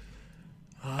America.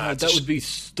 That would be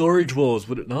Storage Wars,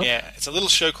 would it not? Yeah, it's a little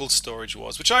show called Storage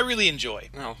Wars, which I really enjoy.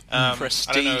 Oh,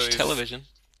 prestige television.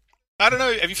 I don't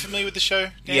know, are you familiar with the show,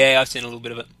 Dan? Yeah, I've seen a little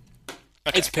bit of it.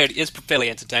 Okay. It's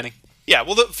fairly entertaining. Yeah,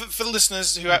 well, for the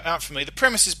listeners who aren't familiar, the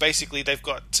premise is basically they've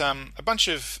got a bunch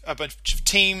of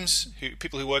teams,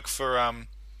 people who work for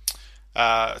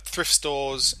thrift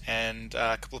stores, and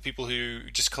a couple of people who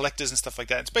just collectors and stuff like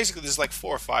that. It's basically there's like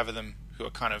 4 or 5 of them who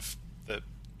are kind of the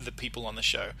people on the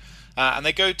show, and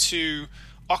they go to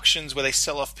auctions where they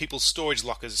sell off people's storage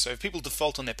lockers. So if people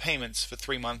default on their payments for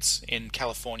 3 months in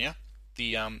California,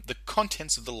 the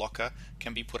contents of the locker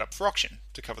can be put up for auction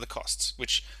to cover the costs,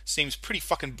 which seems pretty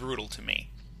fucking brutal to me.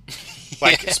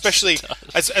 Like, yes, especially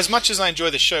as much as I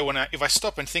enjoy the show, if I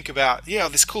stop and think about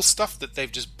this cool stuff that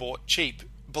they've just bought cheap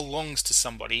belongs to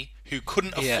somebody who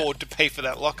couldn't afford to pay for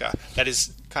that locker, that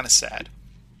is kind of sad.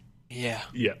 Yeah.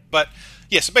 But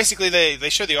so basically they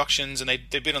show the auctions and they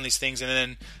bid on these things, and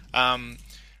then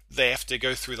they have to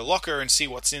go through the locker and see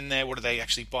what's in there. What do they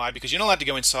actually buy? Because you're not allowed to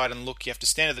go inside and look. You have to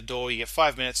stand at the door. You get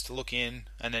 5 minutes to look in,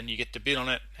 and then you get to bid on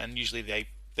it. And usually they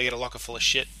get a locker full of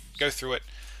shit, go through it,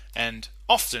 and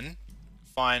often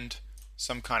find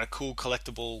some kind of cool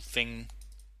collectible thing,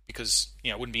 because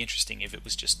it wouldn't be interesting if it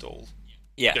was just all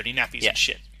dirty nappies and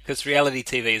shit. Because reality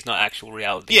TV is not actual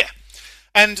reality. Yeah.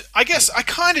 And I guess I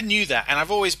kind of knew that, and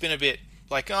I've always been a bit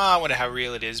like, I wonder how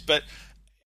real it is. But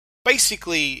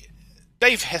basically,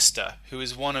 Dave Hester, who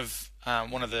is one of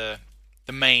the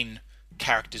main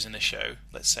characters in the show,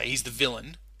 let's say, he's the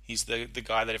villain. He's the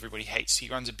guy that everybody hates. He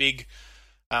runs a big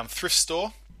thrift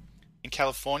store in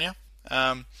California,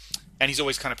 and he's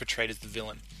always kind of portrayed as the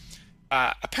villain.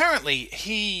 Apparently,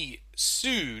 he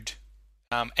sued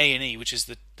A&E, which is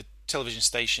the television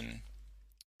station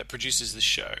that produces the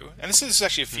show. And this is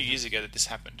actually a few years ago that this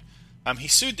happened. He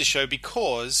sued the show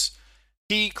because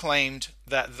he claimed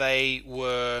that they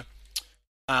were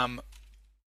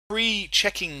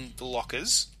pre-checking the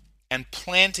lockers and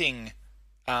planting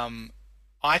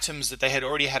items that they had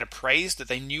already had appraised that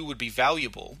they knew would be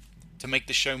valuable to make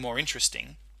the show more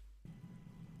interesting.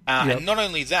 Yep. And not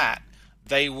only that,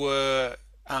 they were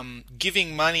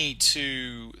giving money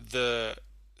to the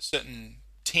certain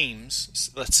teams,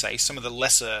 let's say some of the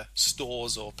lesser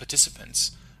stores or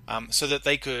participants, so that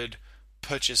they could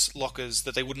purchase lockers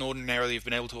that they wouldn't ordinarily have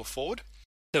been able to afford.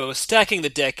 So it was stacking the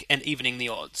deck and evening the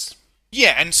odds.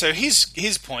 Yeah, and so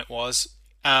his point was,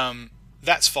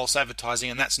 that's false advertising,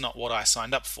 and that's not what I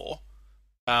signed up for.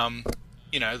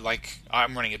 Like,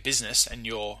 I'm running a business, and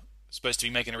you're supposed to be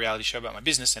making a reality show about my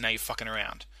business, and now you're fucking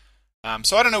around.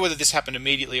 So I don't know whether this happened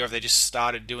immediately or if they just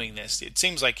started doing this. It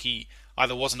seems like he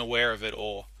either wasn't aware of it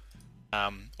or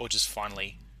just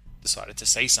finally decided to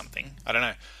say something. I don't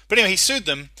know. But anyway, he sued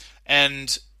them,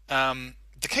 and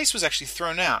the case was actually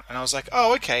thrown out. And I was like,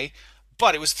 oh, okay.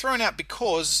 But it was thrown out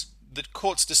because the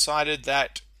courts decided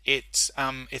that it's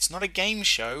not a game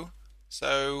show,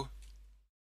 so...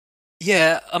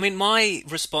 Yeah, I mean, my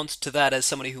response to that as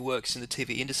somebody who works in the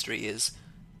TV industry is,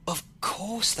 of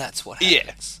course that's what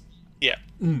happens. Yeah.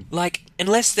 Like,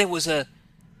 unless there was a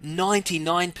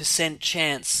 99%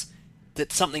 chance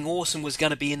that something awesome was going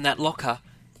to be in that locker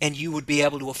and you would be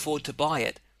able to afford to buy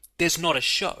it, there's not a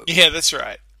show. Yeah, that's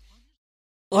right.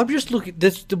 I'm just looking.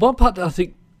 There's the one part that I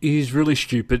think is really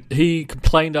stupid. He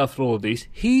complained after all of this.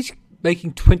 He's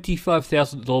making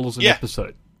 $25,000 an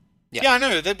episode. Yeah, I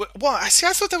know. I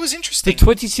thought that was interesting. The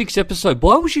 26th episode.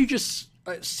 Why would you just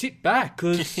sit back?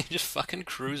 'Cause Just fucking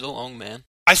cruise along, man.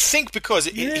 I think because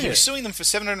he was suing them for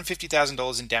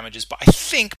 $750,000 in damages, but I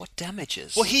think... What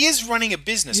damages? Well, he is running a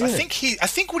business. Yeah. I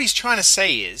think what he's trying to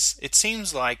say is, it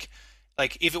seems like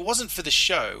if it wasn't for the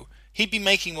show, he'd be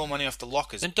making more money off the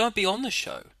lockers. Then don't be on the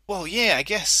show. Well, yeah, I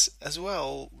guess as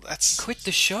well. That's... Quit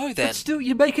the show then. but still,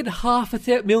 you're making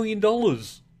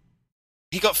 $500,000.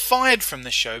 He got fired from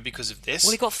the show because of this.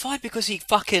 Well, he got fired because he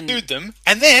fucking... Sued them,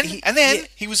 and then yeah.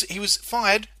 he was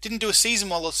fired. Didn't do a season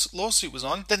while the lawsuit was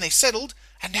on. Then they settled,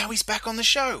 and now he's back on the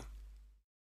show.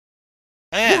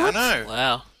 Yeah, What? I know.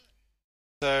 Wow.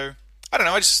 So I don't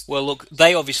know. I just Well, look,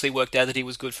 they obviously worked out that he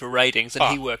was good for ratings, and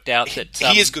he worked out that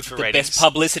he is good for the ratings. best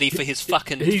publicity for his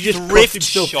fucking He just thrift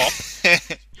cost himself-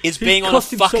 shop is He being on a cost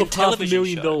himself fucking television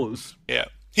show. $500,000. yeah,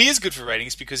 he is good for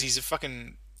ratings because he's a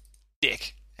fucking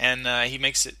dick, and he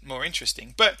makes it more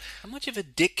interesting. But How much of a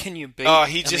dick can you be? Oh,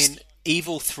 I mean,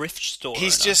 evil thrift store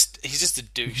he's owner. just a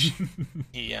douche.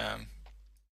 He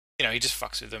he just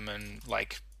fucks with them and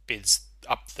like bids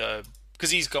up the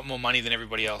because he's got more money than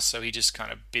everybody else, so he just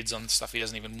kind of bids on stuff he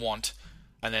doesn't even want,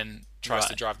 and then tries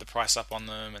to drive the price up on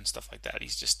them and stuff like that.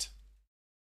 He's just,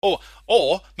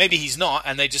 or maybe he's not,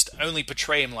 and they just only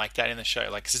portray him like that in the show,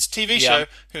 like 'cause it's a TV show.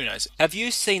 Who knows? Have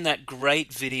you seen that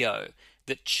great video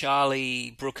that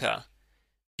Charlie Brooker?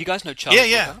 Do you guys know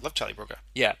Charlie? Yeah, Brooker? love Charlie Brooker.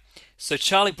 Yeah. So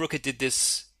Charlie Brooker did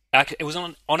this. It was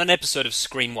on an episode of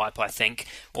Screen Wipe, I think,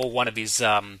 or one of his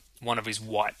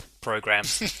wipe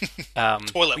programs.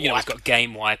 Toilet He's wipe. got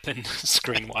Game Wipe and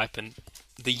Screen Wipe and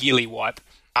the Yearly Wipe.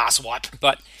 Ass wipe.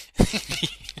 But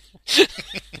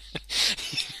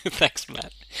thanks,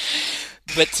 Matt.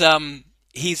 But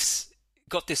he's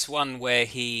got this one where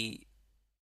he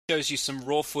shows you some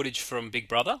raw footage from Big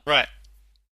Brother, Right.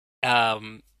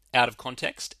 out of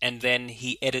context, and then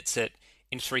he edits it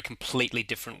in 3 completely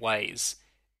different ways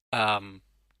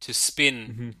to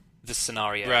spin the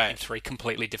scenario in Right. 3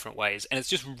 completely different ways, and it's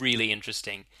just really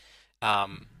interesting.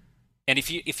 And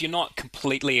if you're not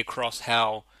completely across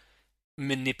how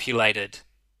manipulated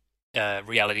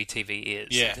reality TV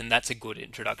is, then that's a good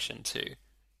introduction to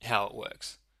how it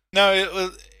works. No,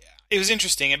 it was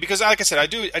interesting, and because, like I said, I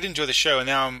did enjoy the show, and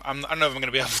now I don't know if I'm going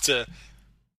to be able to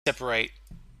separate.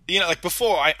 Like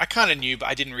before, I kind of knew, but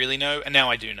I didn't really know, and now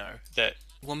I do know that.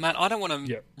 Well, Matt, I don't want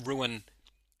to ruin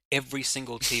every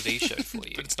single TV show for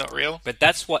you. But it's not real. But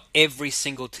that's what every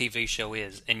single TV show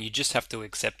is, and you just have to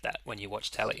accept that when you watch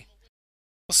telly.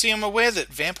 Well, see, I'm aware that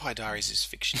Vampire Diaries is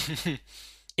fiction.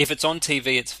 If it's on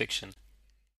TV, it's fiction.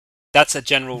 That's a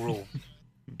general rule.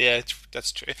 Yeah,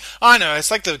 that's true. I know, it's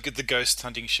like the ghost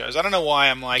hunting shows. I don't know why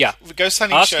I'm like ghost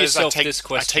hunting Ask shows. yourself this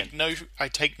question. I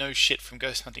take no shit from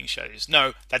ghost hunting shows.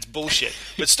 No, that's bullshit.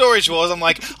 But Storage Wars, I'm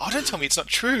like, don't tell me it's not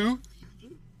true.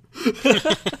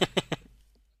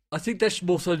 I think that's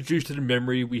more so due to the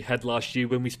memory we had last year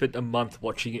when we spent a month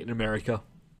watching it in America.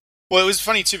 Well, it was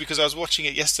funny too because I was watching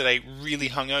it yesterday, really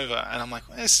hungover, and I'm like,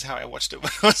 this is how I watched it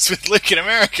when I was with Luke in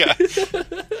America.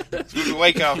 We would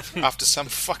wake up after some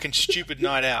fucking stupid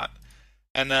night out,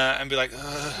 and be like,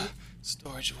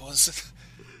 Storage Wars,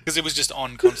 because it was just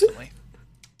on constantly.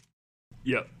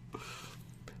 Yep.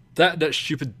 That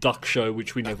stupid duck show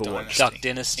which we never watched. Duck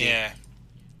Dynasty. Yeah.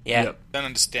 Yeah. Yep. Don't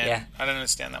understand. Yeah. I don't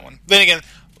understand that one. Then again,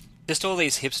 Just all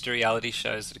these hipster reality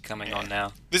shows that are coming on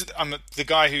now. I'm the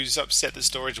guy who's upset that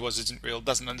Storage Wars isn't real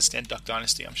doesn't understand Duck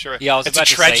Dynasty. I'm sure Yeah, I was it's about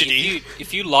a to tragedy. say,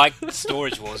 if you like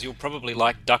Storage Wars, you'll probably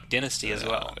like Duck Dynasty as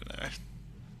well. I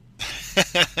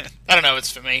don't know. I don't know.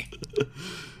 It's for me.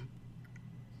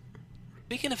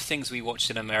 Speaking of things we watched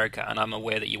in America, and I'm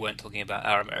aware that you weren't talking about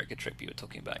our America trip, you were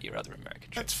talking about your other America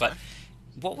trip. That's But fine.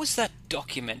 what was that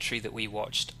documentary that we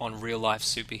watched on real life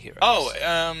superheroes? Oh,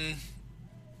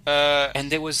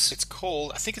 and there was it's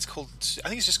called. I think it's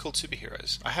just called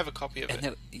Superheroes. I have a copy of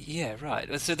it. yeah,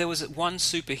 right. So there was one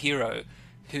superhero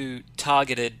who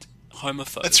targeted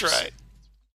homophobes. That's right.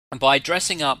 And by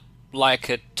dressing up like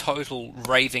a total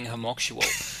raving homosexual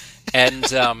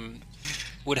and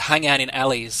would hang out in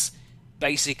alleys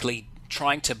basically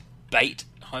trying to bait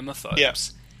homophobes. Yeah.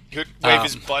 He would wave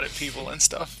his butt at people and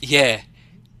stuff, Yeah.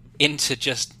 Into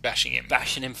just bashing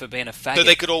him, for being a faggot. so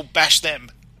they could all bash them.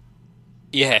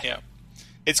 Yeah. Yeah,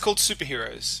 it's called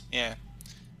Superheroes. Yeah,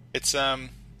 it's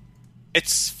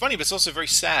funny, but it's also very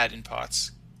sad in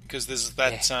parts because there's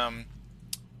that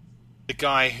the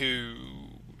guy who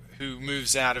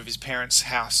moves out of his parents'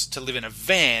 house to live in a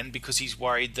van because he's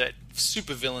worried that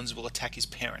supervillains will attack his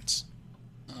parents.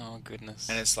 Oh, goodness.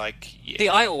 And it's like, See,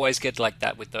 I always get like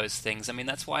that with those things. I mean,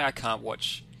 that's why I can't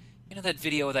watch... You know that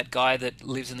video of that guy that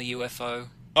lives in the UFO?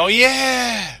 Oh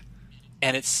yeah,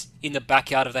 And it's in the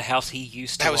backyard of the house he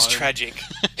used to that was own. tragic.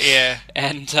 Yeah,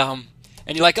 And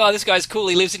you're like, oh, this guy's cool,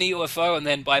 he lives in a UFO, and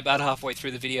then by about halfway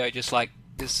through the video, just like,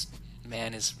 this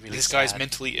man is really this sad. guy's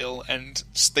mentally ill, and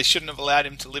they shouldn't have allowed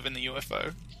him to live in the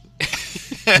UFO.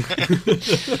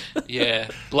 Yeah,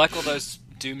 like all those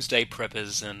doomsday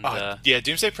preppers and... Yeah,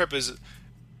 Doomsday Preppers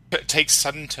takes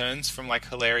sudden turns from like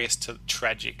hilarious to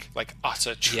tragic, like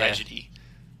utter tragedy.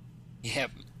 yeah,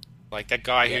 Like that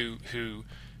guy Yeah. who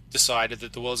decided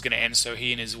that the world's going to end, so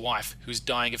he and his wife, who's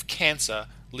dying of cancer,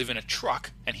 live in a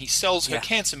truck, and he sells her Yeah.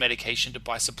 cancer medication to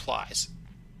buy supplies.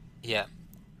 yeah.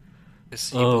 Because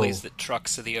he Oh. believes that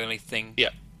trucks are the only thing Yeah,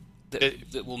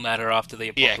 that will matter after the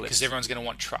yeah, apocalypse. because everyone's going to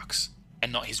want trucks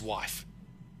and not his wife.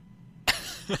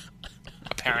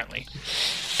 Apparently.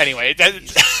 Anyway, that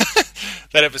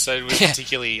that episode was Yeah.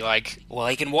 particularly like, Well,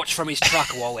 he can watch from his truck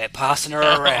while we're passing her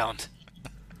around.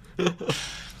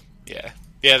 yeah,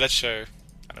 that show.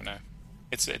 I don't know.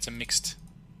 It's a mixed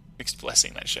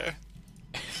blessing, that show.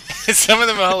 Some of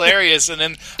them are hilarious, and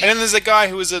then there's a guy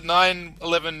who was a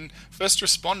 9/11 first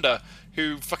responder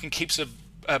who fucking keeps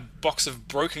a box of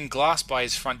broken glass by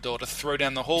his front door to throw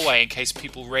down the hallway in case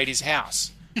people raid his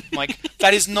house. I'm like,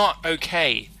 that is not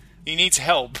okay. He needs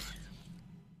help.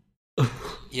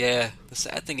 Yeah, the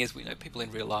sad thing is we know people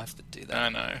in real life that do that. I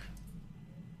know.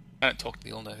 I don't talk to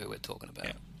We all know who we're talking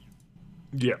about.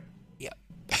 Yeah. Yeah.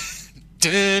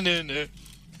 them.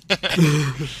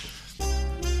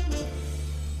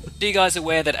 Are you guys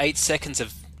aware that 8 Seconds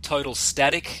of Total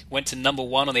Static went to number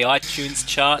 1 on the iTunes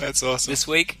chart That's awesome. this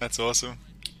week? That's awesome.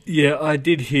 Yeah, I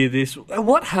did hear this.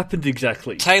 What happened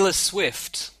exactly? Taylor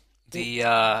Swift, the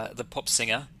pop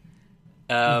singer.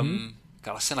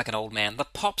 God, I sound like an old man. The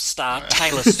pop star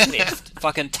Taylor Swift.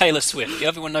 Fucking Taylor Swift.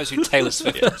 Everyone knows who Taylor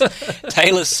Swift is.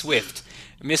 Taylor Swift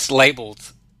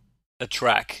mislabeled a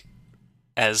track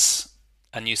as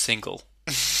a new single,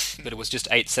 but it was just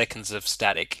 8 seconds of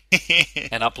static,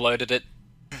 and uploaded it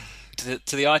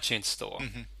to the iTunes store.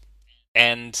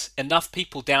 And enough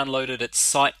people downloaded it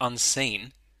sight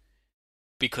unseen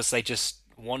because they just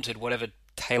wanted whatever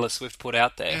Taylor Swift put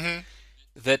out there,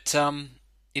 that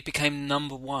it became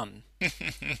number 1.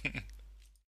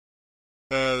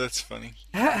 Oh, that's funny.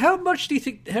 How much do you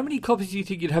think? How many copies do you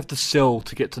think you'd have to sell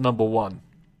to get to number 1?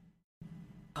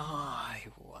 I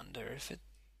wonder if it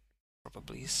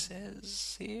probably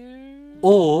says here.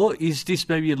 Or is this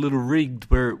maybe a little rigged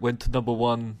where it went to number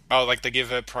 1? Oh, like they give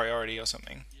her priority or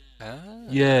something. Ah,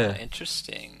 Yeah.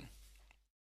 Interesting.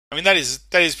 I mean, that is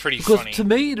pretty Because funny. to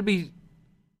me,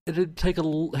 it'd take a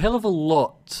hell of a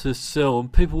lot to sell,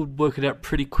 and people would work it out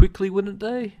pretty quickly, wouldn't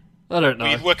they? I don't know.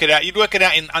 You'd work it out. You'd work it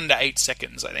out in under 8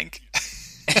 seconds, I think.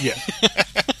 Yeah.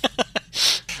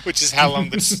 Which is how long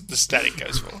the static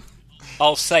goes for.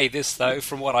 I'll say this though,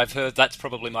 from what I've heard, that's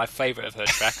probably my favourite of her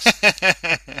tracks.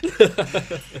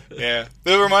 Yeah,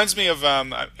 it reminds me of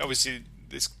obviously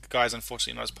this guy's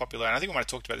unfortunately not as popular, and I think we might have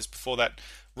talked about this before. That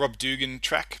Rob Dugan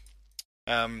track,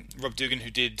 Rob Dugan who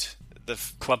did the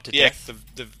Club to Death.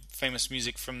 the famous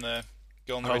music from the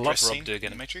Girl in the I Red love Dress Rob scene Dugan.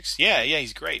 in the Matrix. Yeah,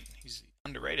 he's great. He's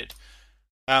underrated.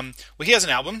 Well, he has an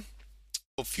album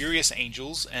called Furious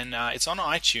Angels, and it's on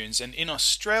iTunes. And in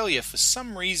Australia, for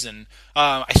some reason,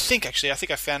 I think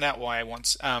I found out why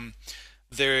once.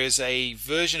 There is a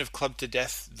version of Club to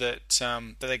Death that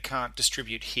they can't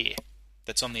distribute here.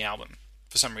 that's on the album.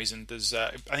 For some reason, there's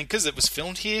I think because it was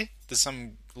filmed here, there's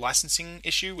some licensing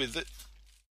issue with it.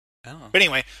 Oh. But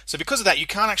anyway, so because of that, you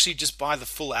can't actually just buy the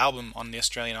full album on the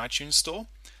Australian iTunes store.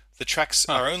 The tracks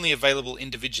are only available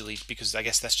individually because I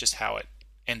guess that's just how it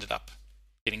ended up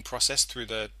getting processed through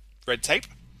the red tape.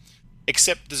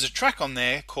 Except there's a track on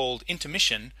there called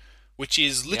Intermission, which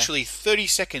is literally 30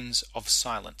 seconds of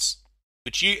silence,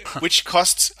 which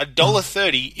costs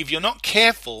 $1.30 if you're not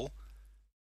careful.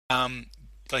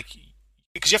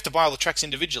 Because you have to buy all the tracks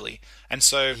individually, and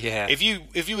so if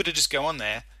you were to just go on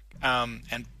there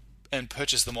and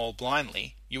purchase them all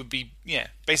blindly, you would be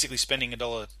basically spending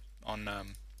 $1 on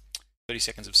 30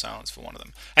 seconds of silence for one of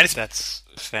them. And that's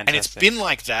fantastic. And it's been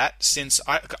like that since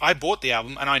I bought the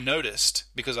album, and I noticed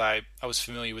because I was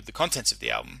familiar with the contents of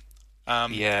the album.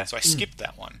 So I skipped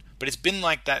that one. But it's been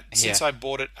like that since I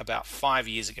bought it about 5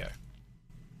 years ago.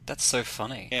 That's so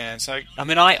funny. Yeah, so I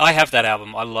mean, I have that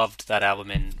album. I loved that album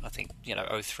in, I think,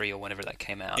 03 or whenever that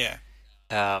came out. Yeah.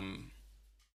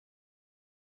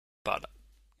 But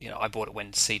I bought it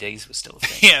when CDs were still a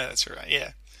thing. Yeah, that's right.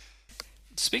 Yeah.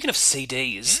 Speaking of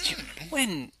CDs, do you remember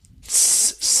when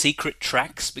secret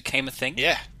tracks became a thing?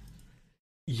 Yeah.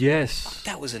 Yes.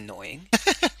 That was annoying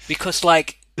because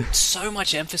so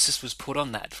much emphasis was put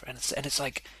on that, and it's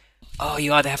like, oh,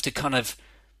 you either have to kind of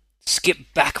skip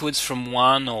backwards from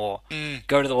one or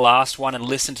go to the last one and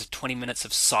listen to 20 minutes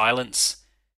of silence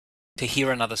to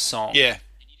hear another song. Yeah.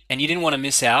 And you didn't want to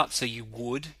miss out, so you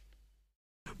would.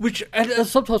 Which, and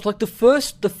sometimes, the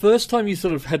first time you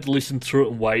sort of had to listen through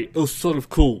it and wait, it was sort of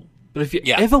cool. But if you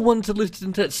ever wanted to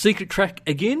listen to that secret track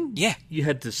again, you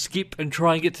had to skip and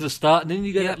try and get to the start, and then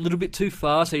you got a little bit too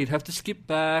far, so you'd have to skip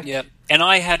back. Yeah, and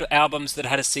I had albums that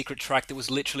had a secret track that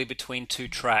was literally between two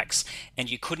tracks, and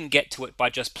you couldn't get to it by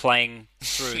just playing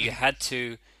through. You had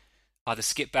to either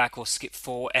skip back or skip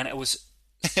forward, and it was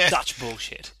such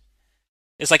bullshit.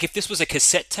 It's like if this was a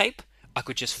cassette tape, I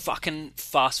could just fucking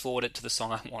fast forward it to the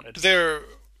song I wanted.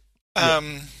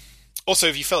 Also,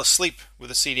 if you fell asleep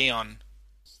with a CD on,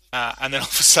 and then all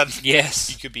of a sudden, you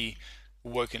could be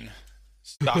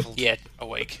startled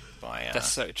awake by.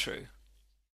 That's so true.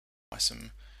 By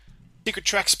some secret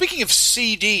tracks. Speaking of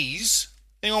CDs,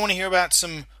 anyone want to hear about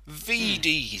some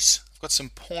VDs? I've got some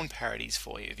porn parodies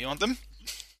for you. Do you want them?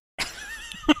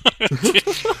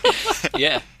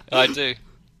 Yeah, I do.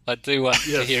 I do want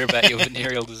to hear about your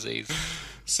venereal disease.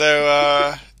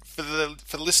 So, for the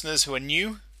listeners who are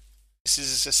new, this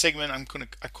is a segment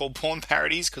I call porn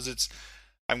parodies because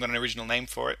I've got an original name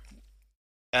for it.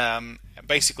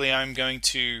 Basically, I'm going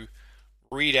to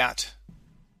read out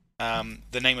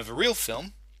the name of a real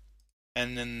film,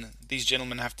 and then these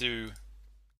gentlemen have to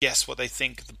guess what they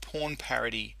think the porn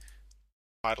parody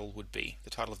title would be.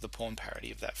 The title of the porn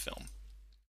parody of that film.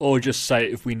 Or just say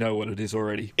it if we know what it is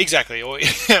already. Exactly, or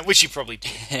which you probably do.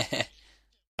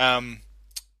 But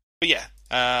yeah,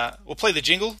 we'll play the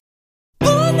jingle.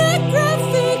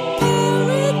 Pornographic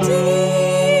parodies.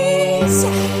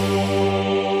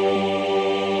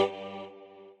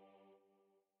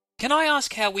 Can I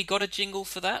ask how we got a jingle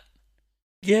for that?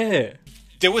 Yeah.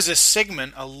 There was a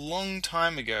segment a long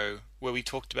time ago where we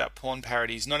talked about porn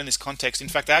parodies, not in this context. In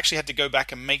fact, I actually had to go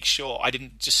back and make sure I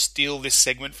didn't just steal this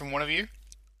segment from one of you.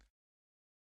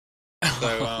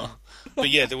 So, but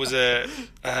yeah, there was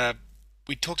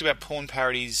we talked about porn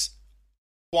parodies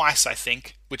twice, I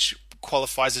think, which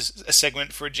qualifies as a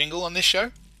segment for a jingle on this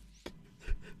show.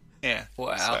 Yeah.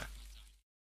 Wow. So.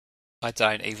 I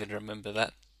don't even remember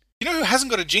that. You know who hasn't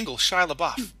got a jingle? Shia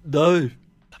LaBeouf. No.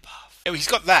 Oh, he's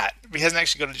got that, but he hasn't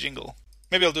actually got a jingle.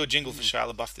 Maybe I'll do a jingle for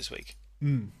Shia LaBeouf this week.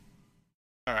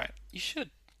 All right. You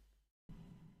should.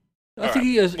 I think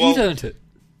he's earned it.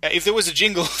 If there was a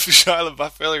jingle for Shia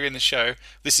LaBeouf earlier in the show,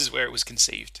 this is where it was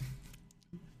conceived.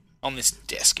 On this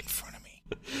desk in front of me.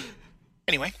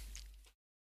 Anyway.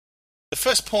 The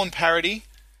first porn parody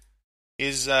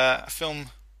is a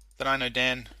film that I know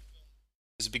Dan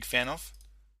is a big fan of.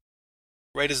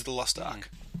 Raiders of the Lost Ark.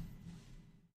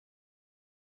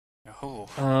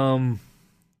 Oh.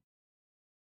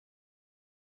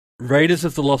 Raiders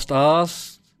of the Lost Ark.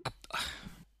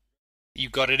 You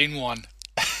got it in one.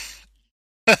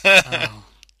 Oh.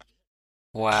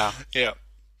 Wow. Yeah.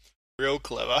 Real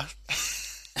clever.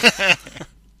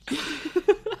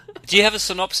 Do you have a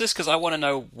synopsis? Because I want to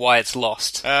know why it's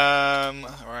lost.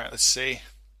 Alright, let's see.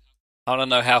 I want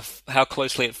to know how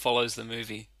closely it follows the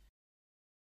movie.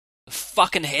 The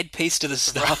fucking headpiece to the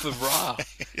staff of Ra.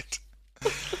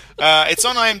 It's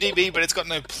on IMDb, but it's got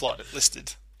no plot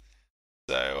listed.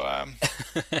 So,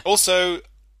 also,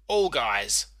 all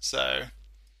guys. So,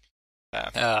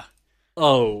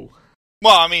 Oh.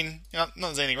 Well, I mean, not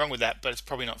there's anything wrong with that, but it's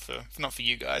probably not for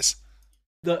you guys.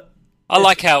 I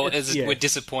like how yeah. we're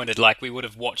disappointed. Like we would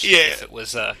have watched Yeah. it if it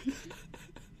was.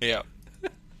 Yeah.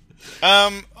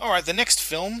 All right. The next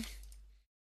film.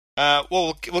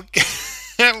 Well,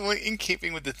 we're in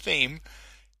keeping with the theme.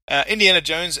 Indiana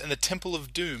Jones and the Temple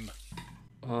of Doom.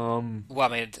 Well, I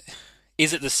mean,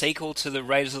 is it the sequel to the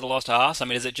Raiders of the Lost Ark? I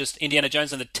mean, is it just Indiana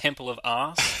Jones and the Temple of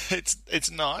Ark?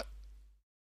 It's not.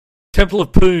 Temple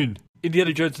of Poon.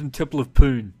 Indiana Jones and Temple of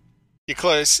Poon. You're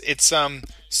close. It's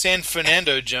San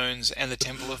Fernando Jones and the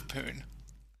Temple of Poon,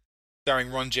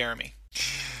 starring Ron Jeremy.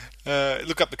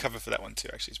 Look up the cover for that one too.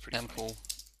 Actually, it's pretty Temple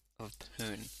of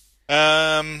Poon.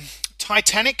 funny.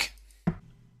 Titanic.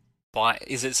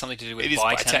 Is it something to do with It is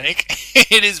Titanic?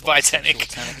 Titanic. It is Bisexual Titanic.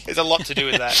 Titanic. There's a lot to do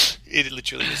with that. It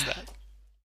literally is that.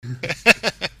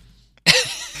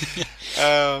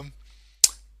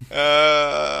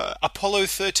 Apollo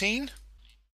 13.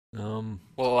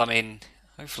 Well, I mean,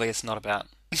 hopefully it's not about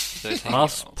 13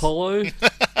 Ask Polo.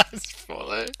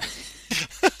 Apollo.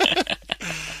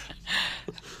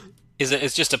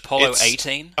 It's just Apollo It's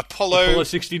 18? Apollo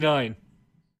 69.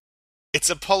 It's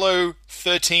Apollo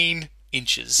 13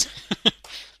 inches.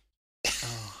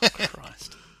 Oh,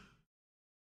 Christ.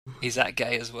 Is that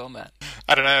gay as well, Matt?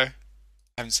 I don't know.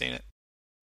 Haven't seen it.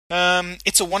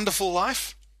 It's a Wonderful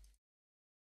Life.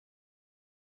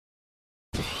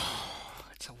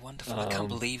 It's a wonderful... I can't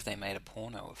believe they made a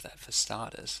porno of that, for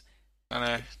starters. I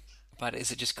know. But is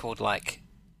it just called, like,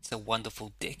 It's a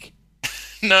Wonderful Dick?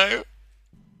 No.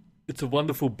 It's a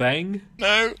Wonderful Bang.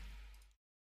 No.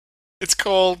 It's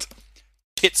called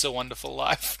It's a Wonderful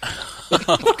Life.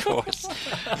 Of course.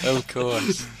 Of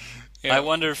course. Yeah. I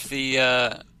wonder if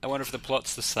the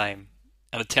plot's the same.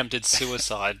 An attempted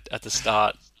suicide at the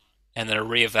start, and then a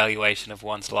re-evaluation of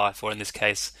one's life, or in this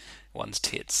case, one's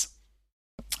tits.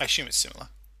 I assume it's similar.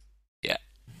 Yeah.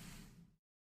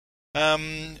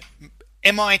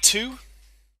 MI2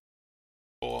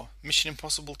 or Mission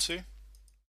Impossible 2.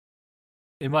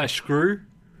 Am I Screw?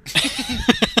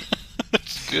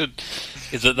 That's good.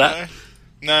 Is it that?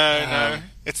 No.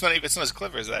 It's not as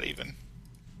clever as that even.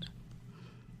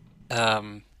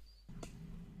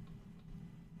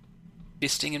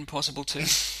 Fisting Impossible 2?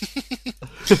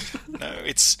 No,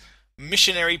 it's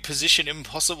Missionary Position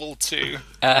Impossible 2.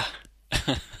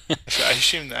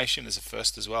 Actually, I assume there's a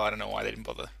first as well. I don't know why they didn't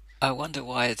bother. I wonder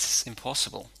why it's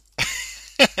impossible.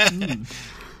 Guess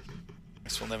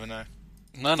we'll never know.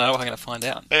 No, I'm going to find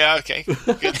out. Yeah, okay.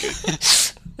 Good.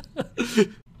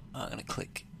 I'm going to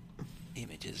click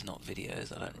images, not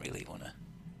videos. I don't really want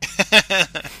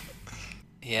to.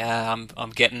 Yeah, I'm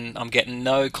getting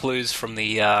no clues from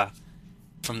the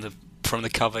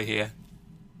cover here.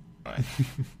 Right.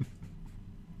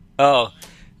 Oh,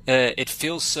 it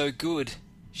feels so good.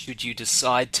 Should you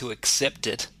decide to accept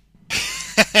it?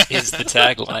 Is the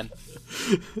tagline.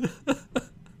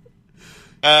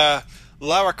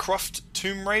 Lara Croft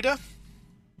Tomb Raider.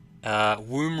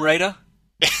 Womb Raider?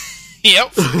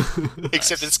 Yep.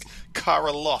 Except it's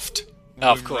Kara Loft.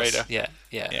 Oh, of Womb course. Raider.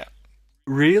 Yeah. To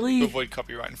Really? avoid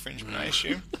copyright infringement, I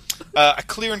assume. A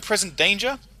Clear and Present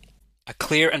Danger. A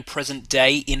clear and present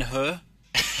day in her.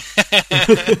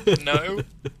 No.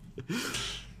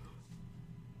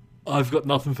 I've got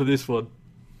nothing for this one.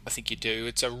 I think you do.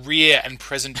 It's a Rear and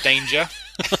Present Danger.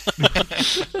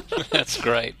 That's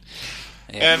great.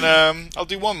 Yeah. And I'll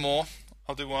do one more.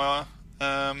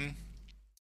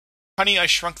 Honey, I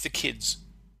Shrunk the Kids.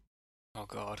 Oh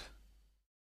God.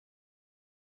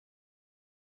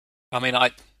 I mean,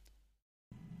 I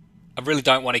really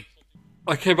don't want to.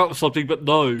 I came up with something, but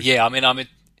no. Yeah, I mean, I'm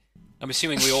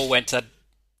assuming we all went to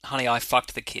Honey, I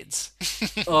Fucked the Kids.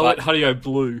 Oh, wait, Honey, I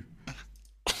Blew.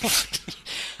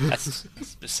 That's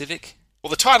specific. Well,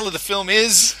 the title of the film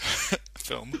is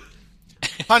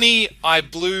Honey, I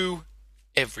Blew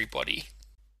Everybody.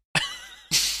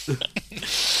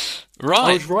 Right.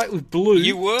 I was right with Blue.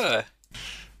 You were.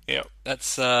 Yep.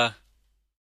 That's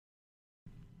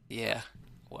yeah.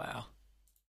 Wow.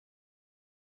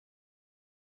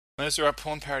 Those are our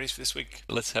porn parodies for this week.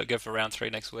 Let's go for round 3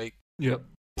 next week. Yep.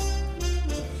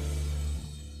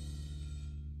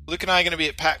 Luke and I are going to be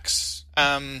at PAX.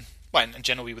 And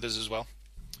Jen will be with us as well.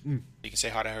 Mm. You can say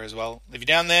hi to her as well. If you're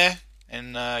down there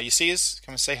and you see us,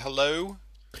 come and say hello.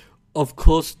 Of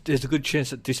course, there's a good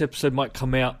chance that this episode might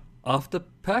come out after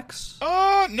PAX.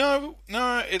 Oh, no,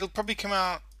 it'll probably come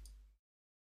out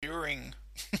during.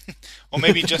 Or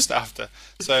maybe just after.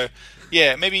 So,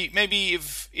 yeah, maybe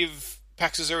if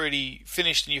PAX is already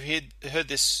finished and you've heard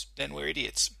this, then we're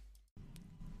idiots.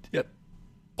 Yep.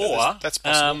 Or That's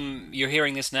possible. you're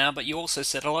hearing this now, but you also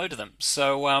said hello to them.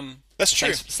 So That's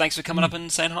true. Thanks for coming up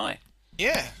and saying hi.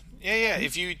 Yeah.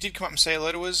 If you did come up and say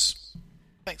hello to us,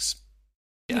 thanks.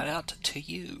 Shout out to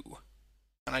you.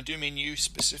 And I do mean you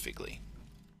specifically.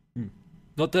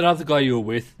 Not that other guy you were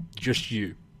with, just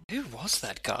you. Who was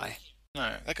that guy?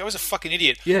 No, that guy was a fucking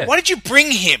idiot. Yeah. Why did you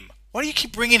bring him? Why do you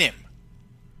keep bringing him?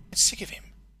 I'm sick of him.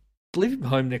 Leave him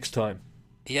home next time.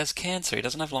 He has cancer. He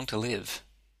doesn't have long to live.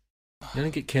 You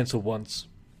only get cancelled once.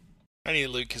 Only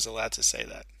Luke is allowed to say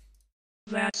that.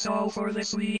 That's all for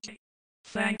this week.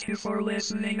 Thank you for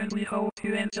listening and we hope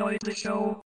you enjoyed the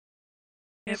show.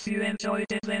 If you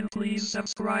enjoyed it, then please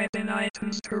subscribe in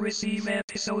iTunes to receive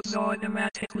episodes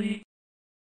automatically.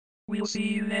 We'll see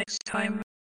you next time.